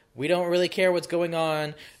 go. We don't really care what's going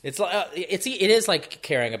on. It is like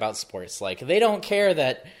caring about sports. Like, they don't care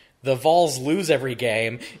that the Vols lose every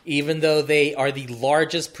game, even though they are the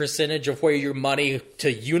largest percentage of where your money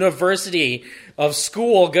to university of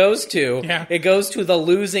school goes to. Yeah. It goes to the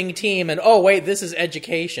losing team, and oh wait, this is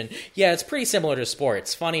education. Yeah, it's pretty similar to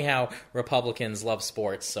sports. Funny how Republicans love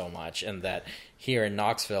sports so much, and that here in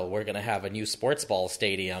Knoxville we're going to have a new sports ball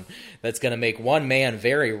stadium that's going to make one man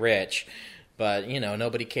very rich. But,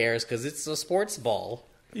 nobody cares because it's a sports ball.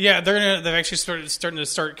 Yeah, they've actually starting to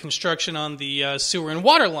start construction on the sewer and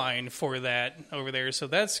water line for that over there. So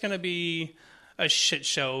that's going to be a shit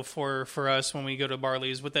show for us when we go to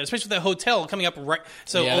Barley's with that, especially with that hotel coming up right.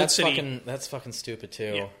 So yeah, Old City, that's fucking stupid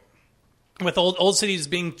too. Yeah. With Old City's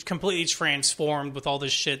being completely transformed with all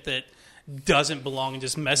this shit that doesn't belong and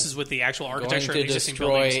just messes with the actual architecture of the existing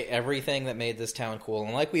buildings. Destroy everything that made this town cool.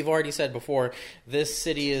 And like we've already said before, this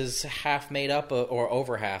city is half made up, or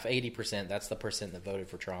over half, 80%. That's the percent that voted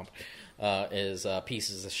for Trump. Is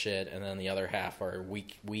pieces of shit, and then the other half are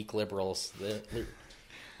weak liberals.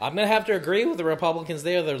 I'm gonna have to agree with the Republicans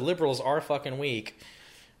there. The liberals are fucking weak.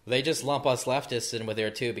 They just lump us leftists in with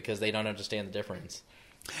there too because they don't understand the difference.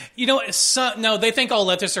 No, they think all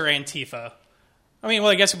leftists are Antifa. I mean,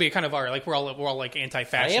 well, I guess we kind of are. Like we're all like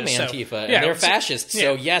anti-fascist. I am Antifa, so, and they're fascists.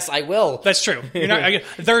 So yes, I will. That's true.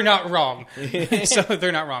 They're not wrong. So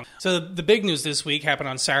they're not wrong. So the big news this week happened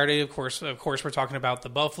on Saturday. Of course, we're talking about the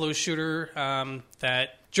Buffalo shooter that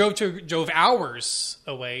drove hours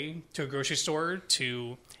away to a grocery store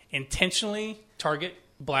to intentionally target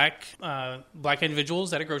black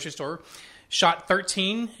individuals at a grocery store. Shot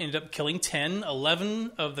 13, ended up killing 10.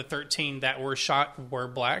 11 of the 13 that were shot were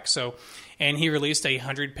black. And he released a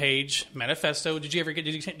 100-page manifesto. Did you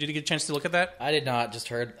get a chance to look at that? I did not. Just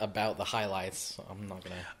heard about the highlights. So I'm not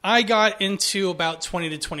gonna. I got into about 20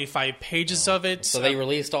 to 25 pages of it. So they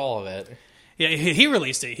released all of it. Yeah, he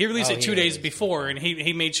released it. He released it 2 days before, and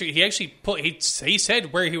he made sure he actually he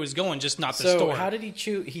said where he was going, just not the store. So how did he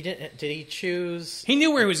choose? Did he choose? He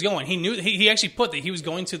knew where he was going. He knew he actually put that he was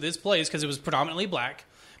going to this place because it was predominantly black.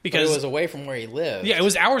 Because it was away from where he lived. Yeah, it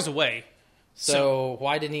was hours away. So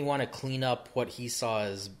why didn't he want to clean up what he saw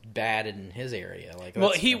as bad in his area?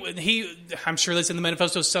 Well, he I'm sure that's in the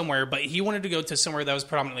manifesto somewhere, but he wanted to go to somewhere that was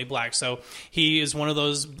predominantly black. So he is one of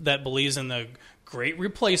those that believes in the great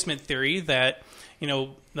replacement theory that,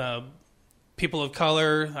 people of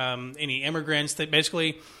color, any immigrants, that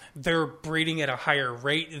basically they're breeding at a higher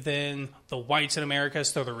rate than the whites in America,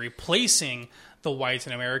 so they're replacing the whites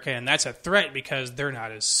in America, and that's a threat because they're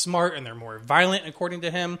not as smart and they're more violent, according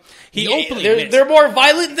to him. They're more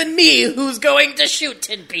violent than me, who's going to shoot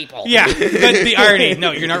 10 people. Yeah, but the irony.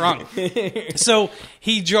 No, you're not wrong. So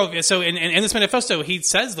he drove. So in this manifesto, he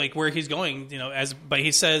says where he's going. But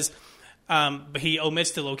he says. But he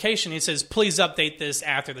omits the location. He says, please update this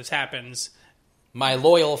after this happens. My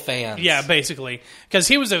loyal fans. Yeah, basically. Because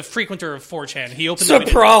he was a frequenter of 4chan. He opened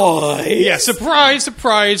Surprise! Yeah,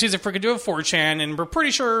 surprise. He's a frequenter of 4chan, and we're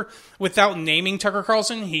pretty sure, without naming Tucker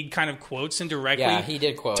Carlson, he kind of quotes indirectly. Yeah, he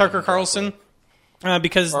did quote Tucker Carlson.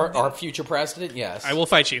 Because our future president, yes. I will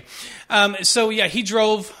fight you. He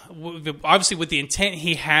drove, obviously with the intent.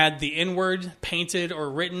 He had the N-word painted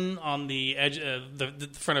or written on the edge of the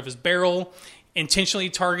front of his barrel,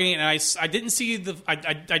 intentionally targeting it. And I didn't see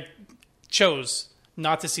I chose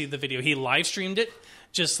not to see the video. He live streamed it,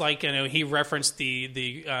 just like he referenced he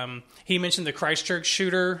mentioned the Christchurch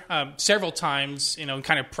shooter several times, and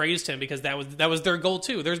kind of praised him because that was their goal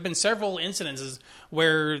too. There's been several incidences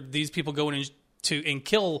where these people go in and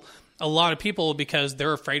kill a lot of people because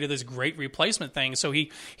they're afraid of this great replacement thing. So he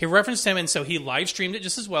referenced him, and so he live streamed it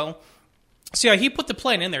just as well. So yeah, he put the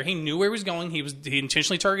plan in there. He knew where he was going. He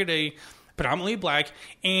intentionally targeted a predominantly black.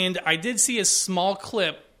 And I did see a small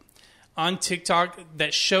clip on TikTok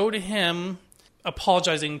that showed him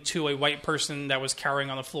apologizing to a white person that was cowering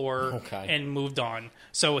on the floor and moved on.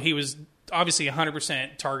 So he was obviously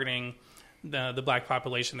 100% targeting the black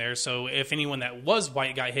population there. So if anyone that was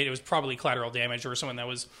white got hit, it was probably collateral damage or someone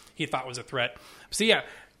that he thought was a threat. So yeah,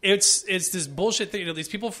 it's this bullshit that these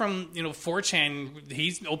people from 4chan,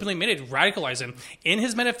 he's openly admitted, radicalized him. In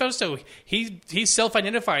his manifesto, he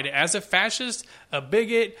self-identified as a fascist, a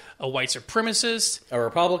bigot, a white supremacist, a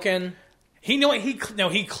Republican. He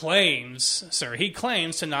claims, sir. He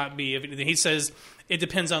claims to not be. He says it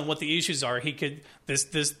depends on what the issues are. He could this.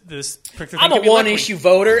 I'm a one-issue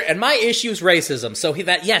voter, and my issue is racism. So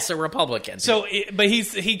a Republican. So, but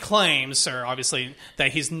he claims, sir, obviously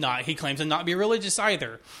that he's not. He claims to not be religious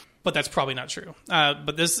either. But that's probably not true.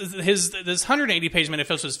 But this 180-page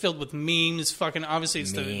manifesto is filled with memes. Fucking obviously,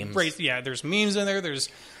 it's memes. the race. Yeah, there's memes in there. There's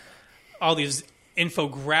all these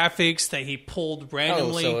infographics that he pulled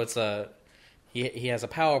randomly. Oh, so it's he has a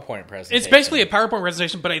PowerPoint presentation. It's basically a PowerPoint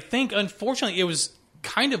presentation, but I think, unfortunately, it was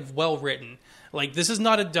kind of well written. Like, this is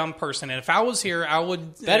not a dumb person, and if I was here, I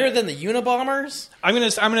would better than the Unabombers. I'm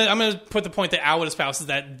gonna put the point that I would espouse is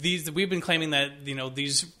that we've been claiming that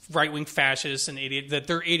these right wing fascists and that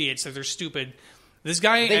they're idiots, that they're stupid. This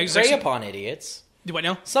guy They prey upon idiots. Do what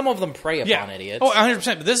now? Some of them prey upon idiots. Oh,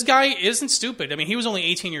 100%. But this guy isn't stupid. I mean, he was only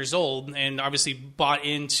 18 years old and obviously bought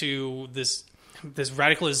into this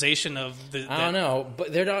radicalization of the... I don't know,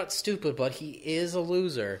 but they're not stupid, but he is a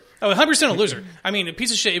loser. Oh, 100% a loser. I mean, a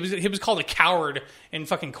piece of shit. He was called a coward in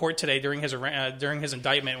fucking court today during his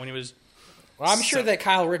indictment when he was... Well, I'm sure that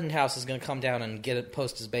Kyle Rittenhouse is going to come down and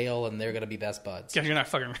post his bail, and they're going to be best buds. Yeah, you're not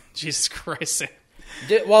fucking... Jesus Christ.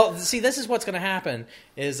 Well, see, this is what's going to happen,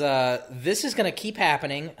 is this is going to keep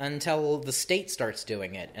happening until the state starts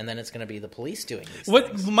doing it, and then it's going to be the police doing these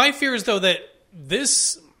things. My fear is, though, that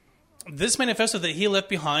this manifesto that he left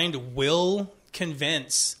behind will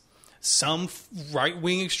convince some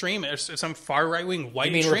right-wing extremists, some far right-wing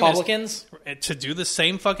white extremists... Republicans? ...to do the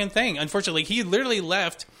same fucking thing. Unfortunately, he literally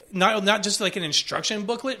left not just like an instruction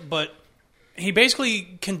booklet, but he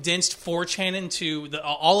basically condensed 4chan into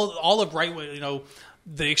all of right,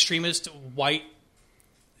 the extremist white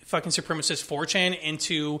fucking supremacist 4chan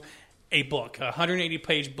into a book, a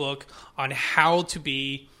 180-page book on how to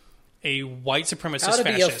be a white supremacist fascist.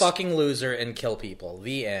 How to be a fucking loser and kill people.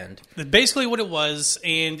 The end. That's basically what it was,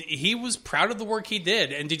 and he was proud of the work he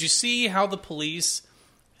did. And did you see how the police,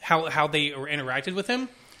 how they interacted with him?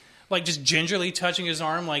 Like, just gingerly touching his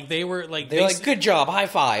arm, like they were like... They're like, good job, high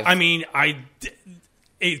five. I mean,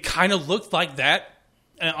 it kind of looked like that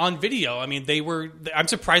on video. I mean, I'm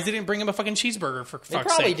surprised they didn't bring him a fucking cheeseburger, for fuck's sake. They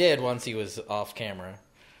probably did once he was off camera.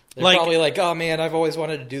 They're Like, probably like, oh man, I've always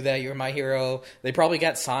wanted to do that. You're my hero. They probably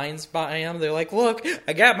got signs by him. They're like, look,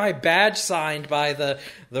 I got my badge signed by the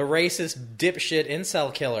racist dipshit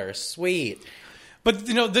incel killer. Sweet. But,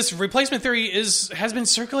 this replacement theory has been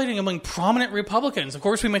circulating among prominent Republicans. Of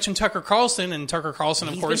course, we mentioned Tucker Carlson, and Tucker Carlson,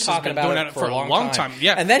 of course, has been doing it for a long time.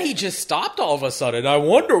 Yeah. And then he just stopped all of a sudden. I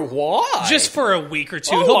wonder why. Just for a week or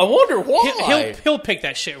two. I wonder why. He'll pick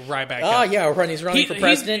that shit right back up. Oh, yeah, when he's running for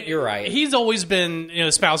president, you're right. He's always been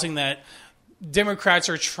espousing that Democrats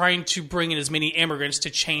are trying to bring in as many immigrants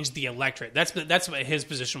to change the electorate. That's what his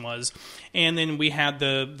position was. And then we had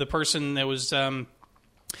the person that was...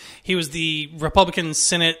 he was the Republican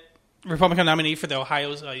nominee for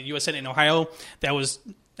the U.S. Senate in Ohio that was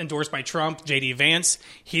endorsed by Trump, J.D. Vance.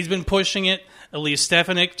 He's been pushing it. Elise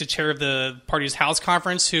Stefanik, the chair of the party's House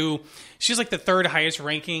conference, she's like the third highest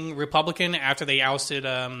ranking Republican after they ousted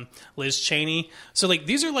Liz Cheney. So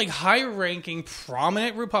these are high ranking,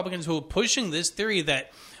 prominent Republicans who are pushing this theory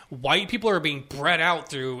that white people are being bred out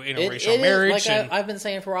through interracial marriage. I've been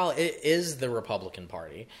saying for a while, it is the Republican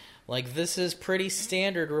Party. This is pretty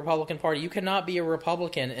standard Republican Party. You cannot be a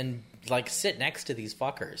Republican and, sit next to these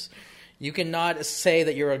fuckers. You cannot say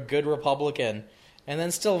that you're a good Republican and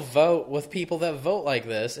then still vote with people that vote like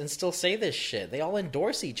this and still say this shit. They all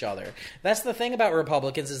endorse each other. That's the thing about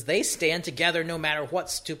Republicans is they stand together no matter what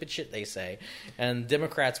stupid shit they say. And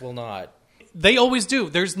Democrats will not. They always do.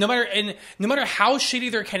 There's no matter how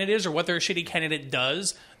shitty their candidate is or what their shitty candidate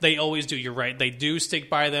does, they always do. You're right. They do stick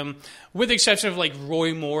by them, with the exception of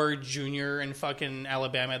Roy Moore Jr. in fucking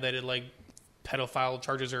Alabama that did pedophile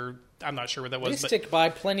charges, or I'm not sure what that was. They stick by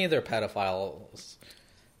plenty of their pedophiles.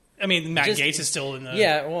 I mean, Matt Gaetz is still in the...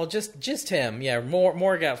 Yeah, well, just him. Yeah,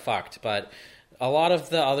 Moore got fucked, but... A lot of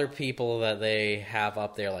the other people that they have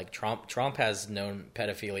up there, like Trump has known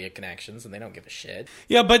pedophilia connections, and they don't give a shit.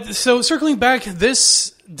 Yeah, but so circling back, this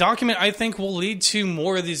document, I think, will lead to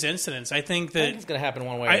more of these incidents. I think it's going to happen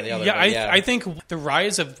one way or the other. Yeah, I think the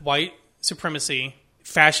rise of white supremacy,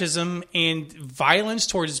 fascism, and violence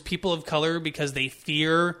towards people of color because they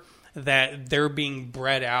fear that they're being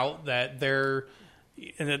bred out, that they're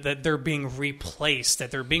being replaced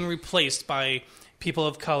by people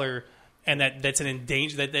of color. And that's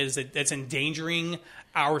endangering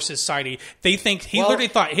our society. They think he literally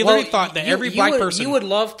thought that every black person. You would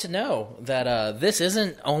love to know that this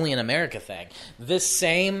isn't only an America thing. This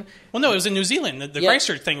same. Well, no, it was in New Zealand. The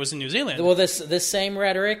Christchurch thing was in New Zealand. Well, this same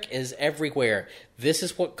rhetoric is everywhere. This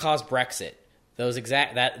is what caused Brexit.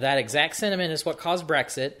 That exact sentiment is what caused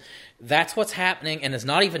Brexit. That's what's happening, and it's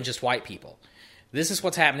not even just white people. This is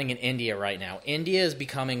what's happening in India right now. India is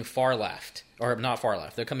becoming far left. Or not far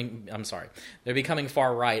left. They're becoming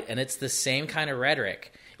far right, and it's the same kind of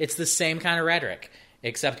rhetoric.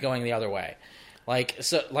 Except going the other way.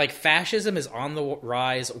 Like fascism is on the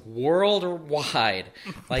rise worldwide.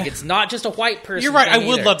 Like it's not just a white person. You're right. I thing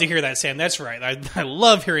would either. love to hear that, Sam. That's right. I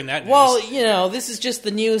love hearing that news. Well, this is just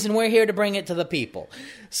the news, and we're here to bring it to the people.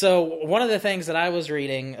 So one of the things that I was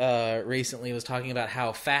reading recently was talking about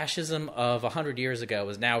how fascism of 100 years ago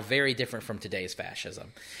is now very different from today's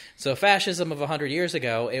fascism. So fascism of 100 years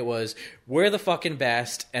ago, it was, we're the fucking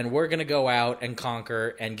best, and we're going to go out and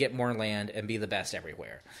conquer and get more land and be the best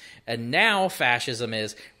everywhere. And now fascism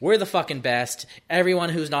is, we're the fucking best, everyone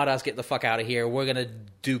who's not us, get the fuck out of here, we're going to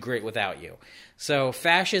do great without you. So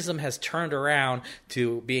fascism has turned around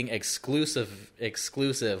to being exclusive.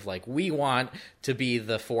 Like, we want to be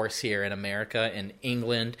the force here in America, in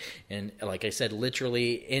England, and like I said,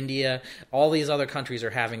 literally India. All these other countries are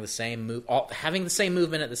having the same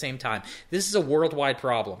movement at the same time. This is a worldwide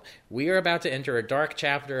problem. We are about to enter a dark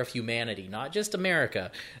chapter of humanity, not just America.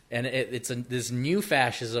 And it's this new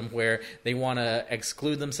fascism where they want to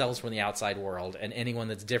exclude themselves from the outside world, and anyone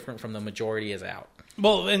that's different from the majority is out.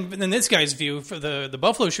 Well, and in this guy's view, for the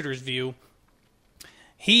Buffalo shooter's view,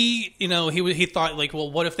 he thought, like, well,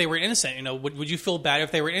 what if they were innocent? Would you feel bad if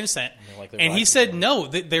they were innocent? And he said, no,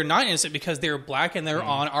 they're not innocent because they're black and they're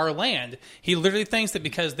on our land. He literally thinks that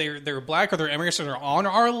because they're black or they're immigrants and they're on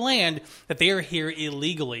our land, that they are here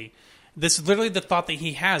illegally. This is literally the thought that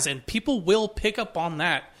he has, and people will pick up on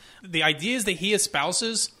that. The ideas that he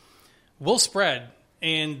espouses will spread,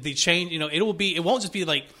 and the change, it won't just be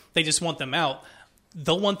like they just want them out.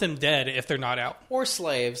 They'll want them dead if they're not out. Or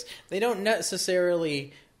slaves. They don't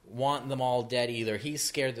necessarily want them all dead either. He's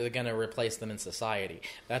scared that they're going to replace them in society.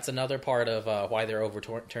 That's another part of why they're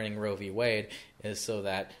overturning Roe v. Wade, is so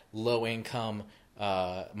that low-income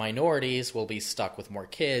minorities will be stuck with more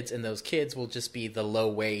kids, and those kids will just be the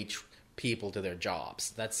low-wage people to their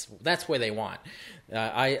jobs. That's where they want.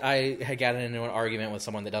 I had gotten into an argument with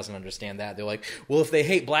someone that doesn't understand that. They're like, well, if they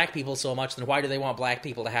hate black people so much, then why do they want black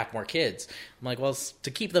people to have more kids? I'm like, well, it's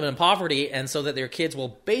to keep them in poverty, and so that their kids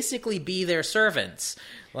will basically be their servants.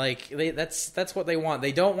 Like, that's what they want.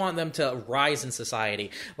 They don't want them to rise in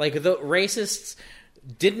society. Like, the racists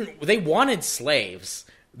they wanted slaves.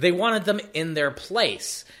 They wanted them in their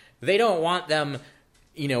place. They don't want them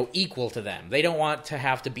equal to them. They don't want to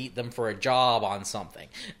have to beat them for a job on something.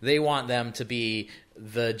 They want them to be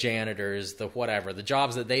the janitors, the whatever, the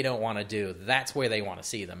jobs that they don't want to do. That's where they want to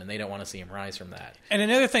see them, and they don't want to see them rise from that. And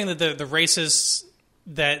another thing that the racists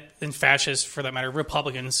and fascists, for that matter,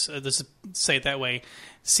 Republicans, let's say it that way,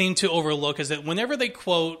 seem to overlook is that whenever they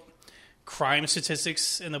quote crime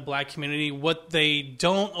statistics in the black community, what they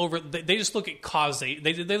don't they just look at causation.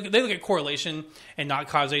 They look at correlation and not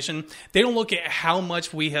causation. They don't look at how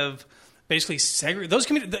much we have basically segregated those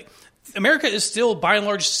communities. America is still by and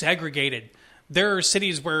large segregated. There are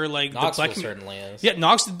cities where, like, Knoxville the black certainly is. Yeah,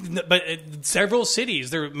 Knoxville, but several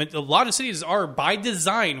cities. A lot of cities are by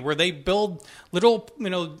design where they build little,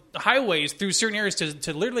 highways through certain areas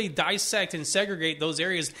to literally dissect and segregate those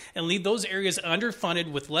areas and leave those areas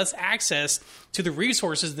underfunded with less access to the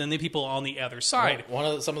resources than the people on the other side.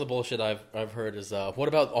 Some of the bullshit I've heard is, what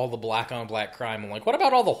about all the black on black crime? I'm like, what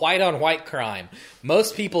about all the white on white crime?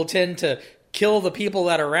 Most people tend to kill the people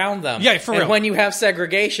that are around them. Yeah, for real. And when you have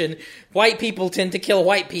segregation, white people tend to kill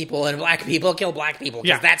white people, and black people kill black people,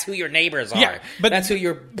 because that's who your neighbors are. Yeah, but that's who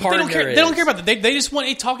your partner is. They don't care about that. They just want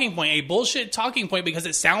a talking point, a bullshit talking point, because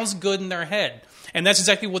it sounds good in their head. And that's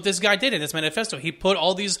exactly what this guy did in his manifesto. He put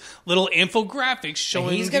all these little infographics showing...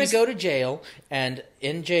 And he's going to go to jail, and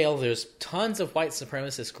in jail there's tons of white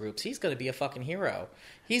supremacist groups. He's going to be a fucking hero.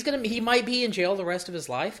 He might be in jail the rest of his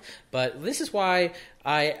life, but this is why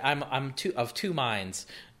I'm of two minds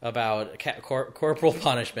about corporal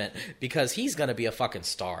punishment, because he's going to be a fucking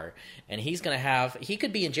star, and he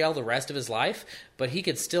could be in jail the rest of his life, but he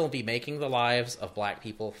could still be making the lives of black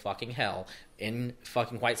people fucking hell in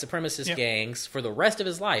fucking white supremacist gangs for the rest of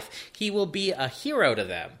his life. He will be a hero to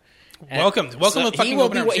them. Welcome with fucking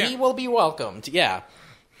open arms. He will be welcomed. Yeah.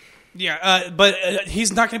 Yeah, but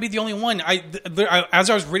he's not going to be the only one. As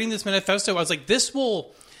I was reading this manifesto, I was like, this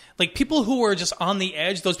will... Like, people who are just on the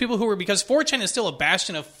edge, those people who are... Because 4chan is still a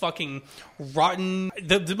bastion of fucking rotten...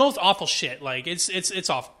 The most awful shit. Like, it's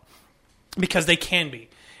awful. Because they can be.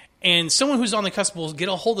 And someone who's on the cusp will get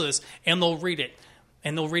a hold of this, and they'll read it.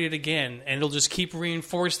 And they'll read it again. And it'll just keep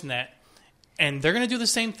reinforcing that. And they're going to do the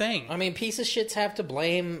same thing. I mean, piece of shits have to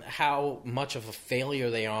blame how much of a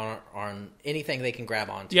failure they are on anything they can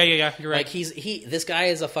grab onto. Yeah, you're right. Like, this guy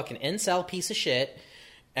is a fucking incel piece of shit,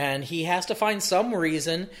 and he has to find some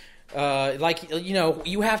reason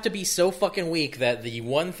You have to be so fucking weak that the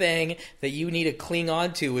one thing that you need to cling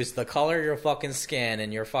on to is the color of your fucking skin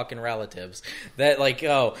and your fucking relatives. That,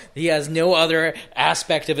 he has no other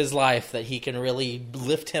aspect of his life that he can really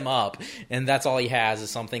lift him up, and that's all he has is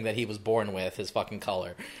something that he was born with, his fucking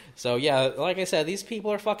color. So, yeah, like I said, these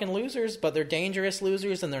people are fucking losers, but they're dangerous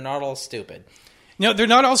losers, and they're not all stupid. No, they're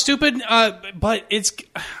not all stupid, but it's...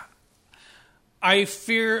 I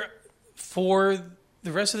fear for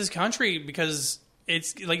the rest of this country because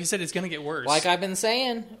it's, like you said, it's going to get worse. Like I've been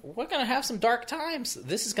saying, we're going to have some dark times.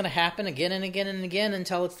 This is going to happen again and again and again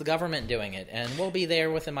until it's the government doing it. And we'll be there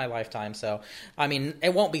within my lifetime. So, I mean,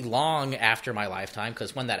 it won't be long after my lifetime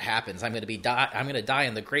because when that happens, I'm going to die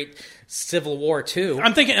in the Great Civil War too.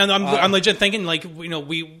 I'm thinking, I'm legit thinking,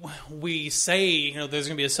 we say, there's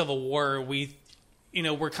going to be a civil war.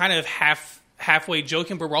 We're kind of halfway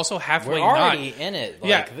joking, but we're also halfway not. We're already not. in it.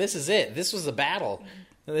 Yeah. This is it. This was a battle.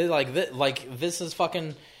 This is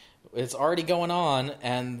fucking... It's already going on,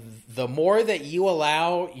 and the more that you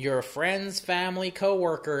allow your friends, family,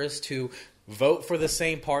 coworkers to vote for the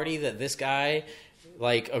same party that this guy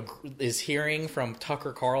is hearing from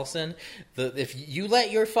Tucker Carlson, if you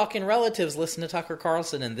let your fucking relatives listen to Tucker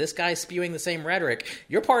Carlson and this guy's spewing the same rhetoric,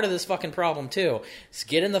 you're part of this fucking problem too. Just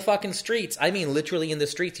get in the fucking streets. I mean, literally in the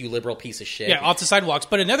streets, you liberal piece of shit. Yeah, off the sidewalks.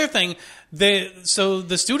 But another thing, the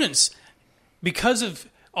students, because of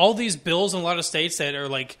all these bills in a lot of states that are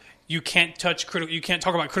you can't talk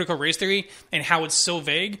about critical race theory and how it's so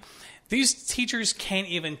vague. These teachers can't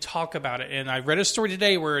even talk about it. And I read a story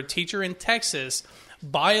today where a teacher in Texas,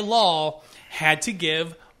 by law, had to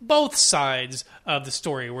give both sides of the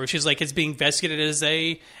story, where she's it's being investigated as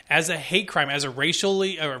a hate crime, as a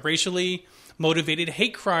racially motivated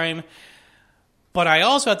hate crime. But I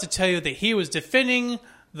also have to tell you that he was defending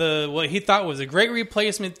what he thought was a great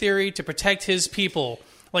replacement theory to protect his people.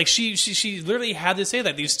 She literally had to say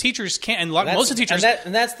that these teachers can't, and most of the teachers,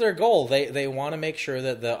 and that's their goal. They want to make sure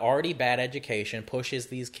that the already bad education pushes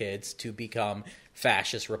these kids to become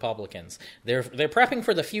fascist Republicans. They're prepping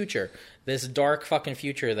for the future, this dark fucking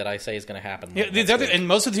future that I say is going to happen. Yeah, and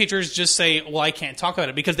most of the teachers just say, "Well, I can't talk about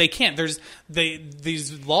it," because they can't. There's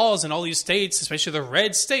these laws in all these states, especially the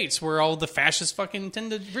red states, where all the fascists fucking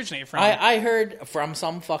tend to originate from. I heard from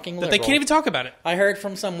some fucking liberal that they can't even talk about it. I heard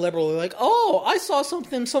from some liberal "Oh, I saw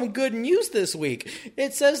some good news this week.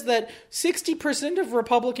 It says that 60% of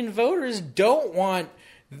Republican voters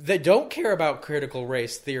they don't care about critical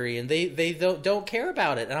race theory, and they don't care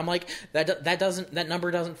about it." And I'm like, that number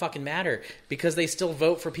doesn't fucking matter, because they still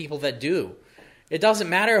vote for people that do. It doesn't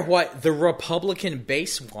matter what the Republican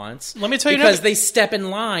base wants. Let me tell you, because they step in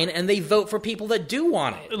line and they vote for people that do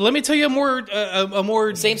want it. Let me tell you a more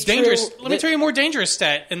dangerous. Let me tell you a more dangerous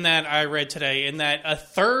stat in that I read today. In that a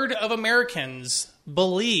third of Americans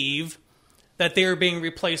believe that they are being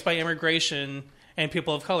replaced by immigration and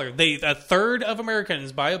people of color. A third of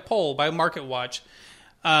Americans, by a poll by MarketWatch,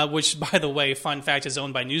 which, by the way, fun fact, is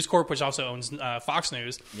owned by News Corp, which also owns Fox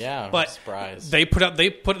News. Yeah, but surprise. They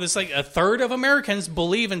put this a third of Americans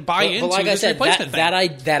believe and buy into this replacement thing.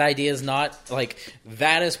 That idea is not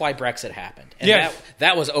that is why Brexit happened. And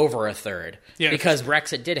that was over a third because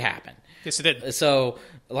Brexit did happen. Yes, it did. So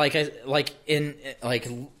if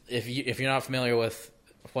you're not familiar with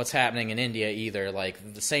what's happening in India either,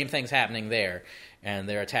 the same thing's happening there, and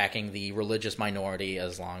they're attacking the religious minority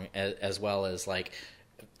as well as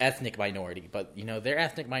ethnic minority. But they're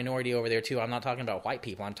ethnic minority over there too. I'm not talking about white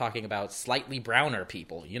people. I'm talking about slightly browner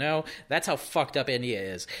people. That's how fucked up India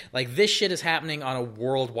is. This shit is happening on a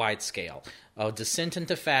worldwide scale. A descent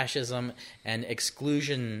into fascism and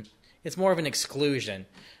exclusion. It's more of an exclusion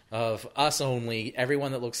of us only.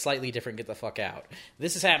 Everyone that looks slightly different, get the fuck out.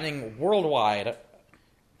 This is happening worldwide.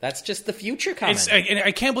 That's just the future coming. And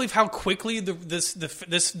I can't believe how quickly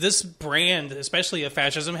this brand, especially of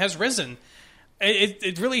fascism, has risen.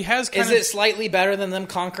 It really has. Is it slightly better than them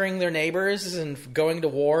conquering their neighbors and going to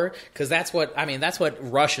war? Because that's what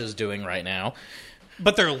Russia's doing right now.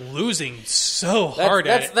 But they're losing so hard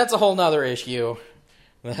at it. That's a whole nother issue.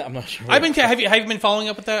 I'm not sure. Have you been following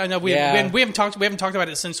up with that? I know we haven't talked about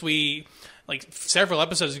it since we. Several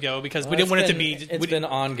episodes ago, because we didn't want it to be. It's been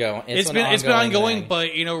ongoing. It's been ongoing, but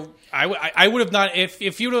I would have not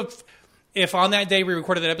if on that day we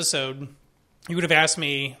recorded that episode, you would have asked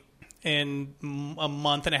me in a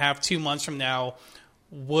month and a half, 2 months from now,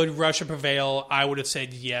 would Russia prevail? I would have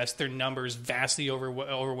said yes. Their numbers vastly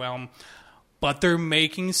overwhelm, but they're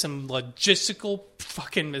making some logistical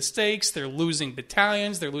fucking mistakes. They're losing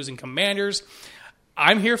battalions. They're losing commanders.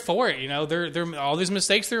 I'm here for it. They're all these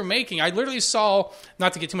mistakes they're making. I literally saw,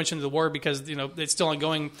 not to get too much into the war because it's still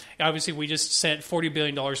ongoing. Obviously, we just sent $40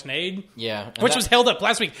 billion in aid. Yeah, which was held up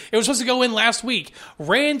last week. It was supposed to go in last week.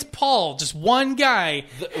 Rand Paul, just one guy,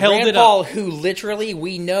 held Rand it Paul, up. who literally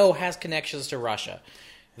we know has connections to Russia.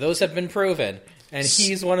 Those have been proven. And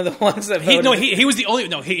he's one of the ones that voted. He was the only.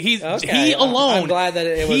 No, he Okay, alone. I'm glad that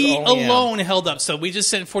it was he only alone held up. So we just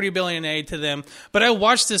sent $40 billion in aid to them. But I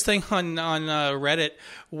watched this thing on Reddit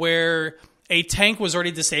where a tank was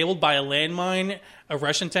already disabled by a landmine, a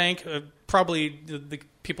Russian tank. Probably the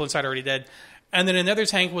people inside are already dead. And then another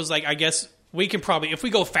tank was like, I guess we can probably, if we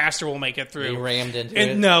go faster, we'll make it through. They rammed into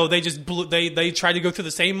it. No, they just blew. They tried to go through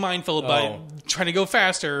the same minefield by trying to go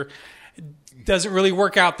faster. Doesn't really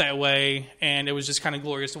work out that way, and it was just kind of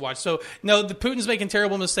glorious to watch. So, no, the Putin's making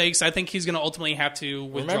terrible mistakes. I think he's going to ultimately have to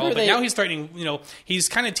withdraw. But now he's threatening, he's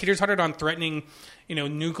kind of teeter-tottered on threatening,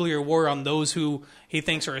 nuclear war on those who he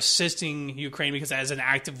thinks are assisting Ukraine because as an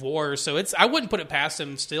active war. So I wouldn't put it past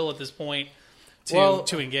him still at this point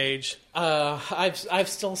to engage. I've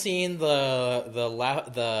still seen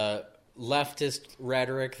the leftist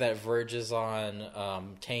rhetoric that verges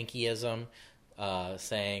on tankyism,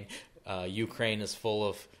 saying Ukraine is full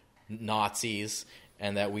of Nazis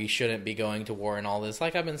and that we shouldn't be going to war and all this.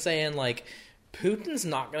 Like I've been saying, like Putin's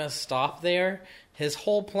not going to stop there. His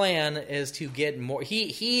whole plan is to get more.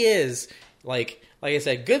 He is like I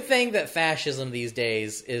said, good thing that fascism these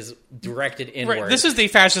days is directed inward. Right. This is the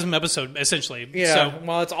fascism episode, essentially. Yeah, so.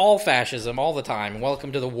 well, it's all fascism all the time.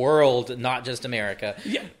 Welcome to the world, not just America.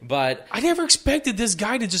 Yeah, but I never expected this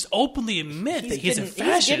guy to just openly admit that he's a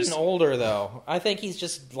fascist. He's getting older, though. I think he's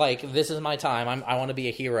just like, this is my time. I want to be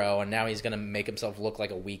a hero, and now he's going to make himself look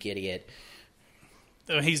like a weak idiot.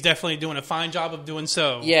 He's definitely doing a fine job of doing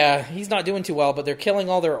so. Yeah, he's not doing too well, but they're killing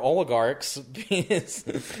all their oligarchs.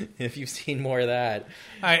 If you've seen more of that.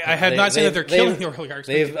 I have not seen that they're killing the oligarchs.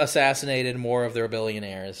 They've assassinated more of their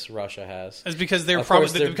billionaires, Russia has. It's because they're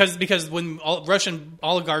probably because when Russian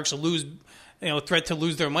oligarchs lose, threat to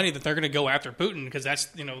lose their money, that they're going to go after Putin because that's,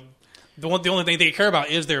 the only thing they care about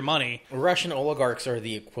is their money. Russian oligarchs are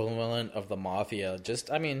the equivalent of the mafia.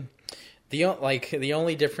 The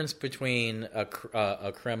only difference between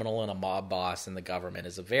a criminal and a mob boss in the government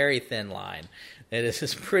is a very thin line. It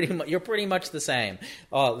is you're pretty much the same.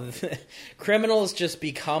 Criminals just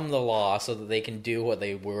become the law so that they can do what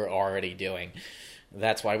they were already doing.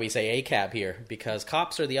 That's why we say ACAB here, because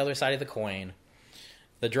cops are the other side of the coin.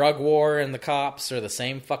 The drug war and the cops are the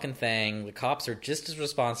same fucking thing. The cops are just as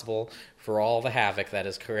responsible for all the havoc that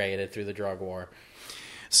is created through the drug war.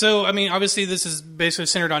 So, I mean, obviously, this is basically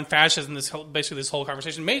centered on fascism. This whole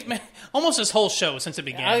conversation, almost this whole show since it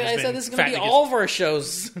began. I said this is going to be all of our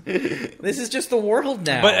shows. This is just the world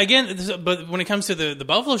now. But again, when it comes to the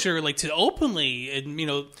Buffalo shooter, like to openly,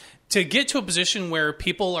 to get to a position where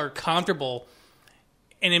people are comfortable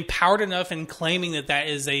and empowered enough in claiming that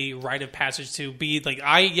is a rite of passage to be like,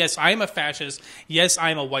 I am a fascist. Yes,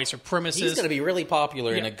 I am a white supremacist. He's going to be really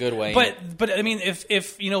popular in a good way. But I mean,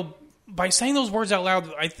 if by saying those words out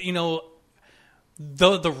loud,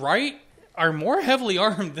 the right are more heavily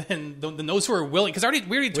armed than those who are willing. Because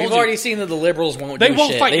we've already seen that the liberals won't. They do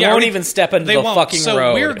won't shit. fight. They won't even step into the fucking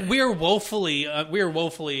road. So we're woefully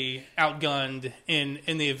outgunned in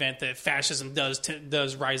the event that fascism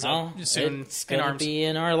does rise up soon. It's going to be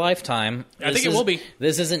in our lifetime. I think it will be.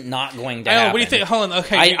 This isn't not going to happen. What do you think? Hold on.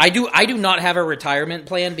 Okay, I do not have a retirement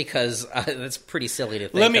plan because that's pretty silly to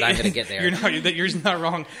think that I'm going to get there. You're not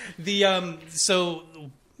wrong. So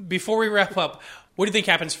before we wrap up, what do you think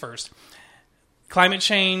happens first? Climate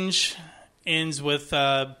change ends with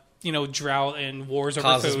drought and wars over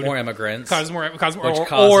causes food. More immigrants.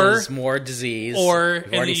 Causes more disease. Or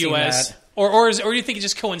in the U.S. Or do you think it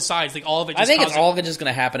just coincides? Like all of it. I think it's all just going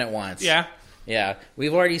to happen at once. Yeah.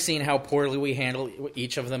 We've already seen how poorly we handle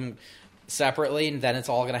each of them separately, and then it's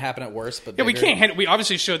all going to happen at worst. But we can't handle. We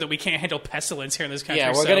obviously showed that we can't handle pestilence here in this country.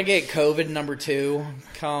 Yeah, we're going to get COVID number 2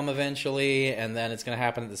 come eventually, and then it's going to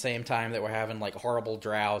happen at the same time that we're having like horrible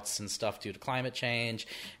droughts and stuff due to climate change,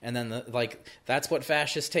 and then that's what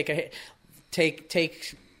fascists take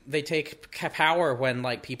power when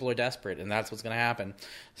like people are desperate, and that's what's going to happen.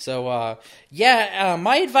 So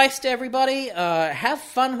my advice to everybody: have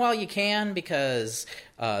fun while you can, because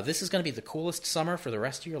This is going to be the coolest summer for the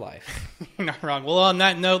rest of your life. You're not wrong. Well, on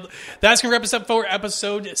that note, that's going to wrap us up for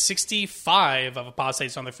episode 65 of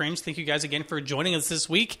Apostates on the Fringe. Thank you guys again for joining us this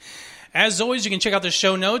week. As always, you can check out the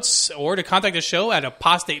show notes or to contact the show at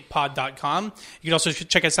apostatepod.com. You can also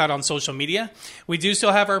check us out on social media. We do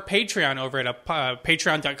still have our Patreon over at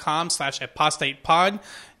patreon.com/apostatepod.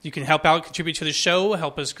 You can help out, contribute to the show,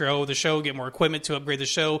 help us grow the show, get more equipment to upgrade the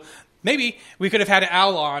show. Maybe we could have had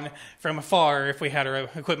Al on from afar if we had our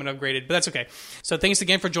equipment upgraded, but that's okay. So thanks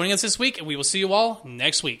again for joining us this week, and we will see you all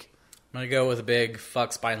next week. I'm going to go with a big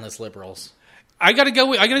fuck spineless liberals. I gotta go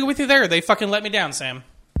with you there. They fucking let me down, Sam.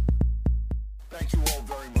 Thank you all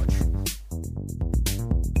very much.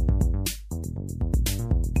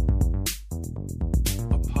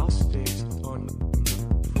 Apostates on the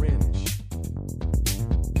Fringe.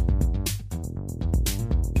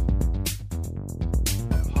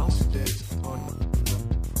 Apostates on the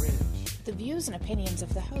Fringe. The views and opinions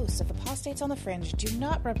of the hosts of Apostates on the Fringe do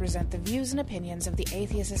not represent the views and opinions of the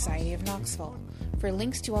Atheist Society of Knoxville. For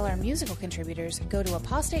links to all our musical contributors, go to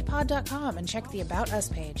apostatepod.com and check the About Us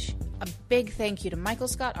page. A big thank you to Michael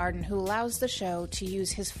Scott Arden, who allows the show to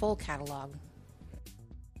use his full catalog.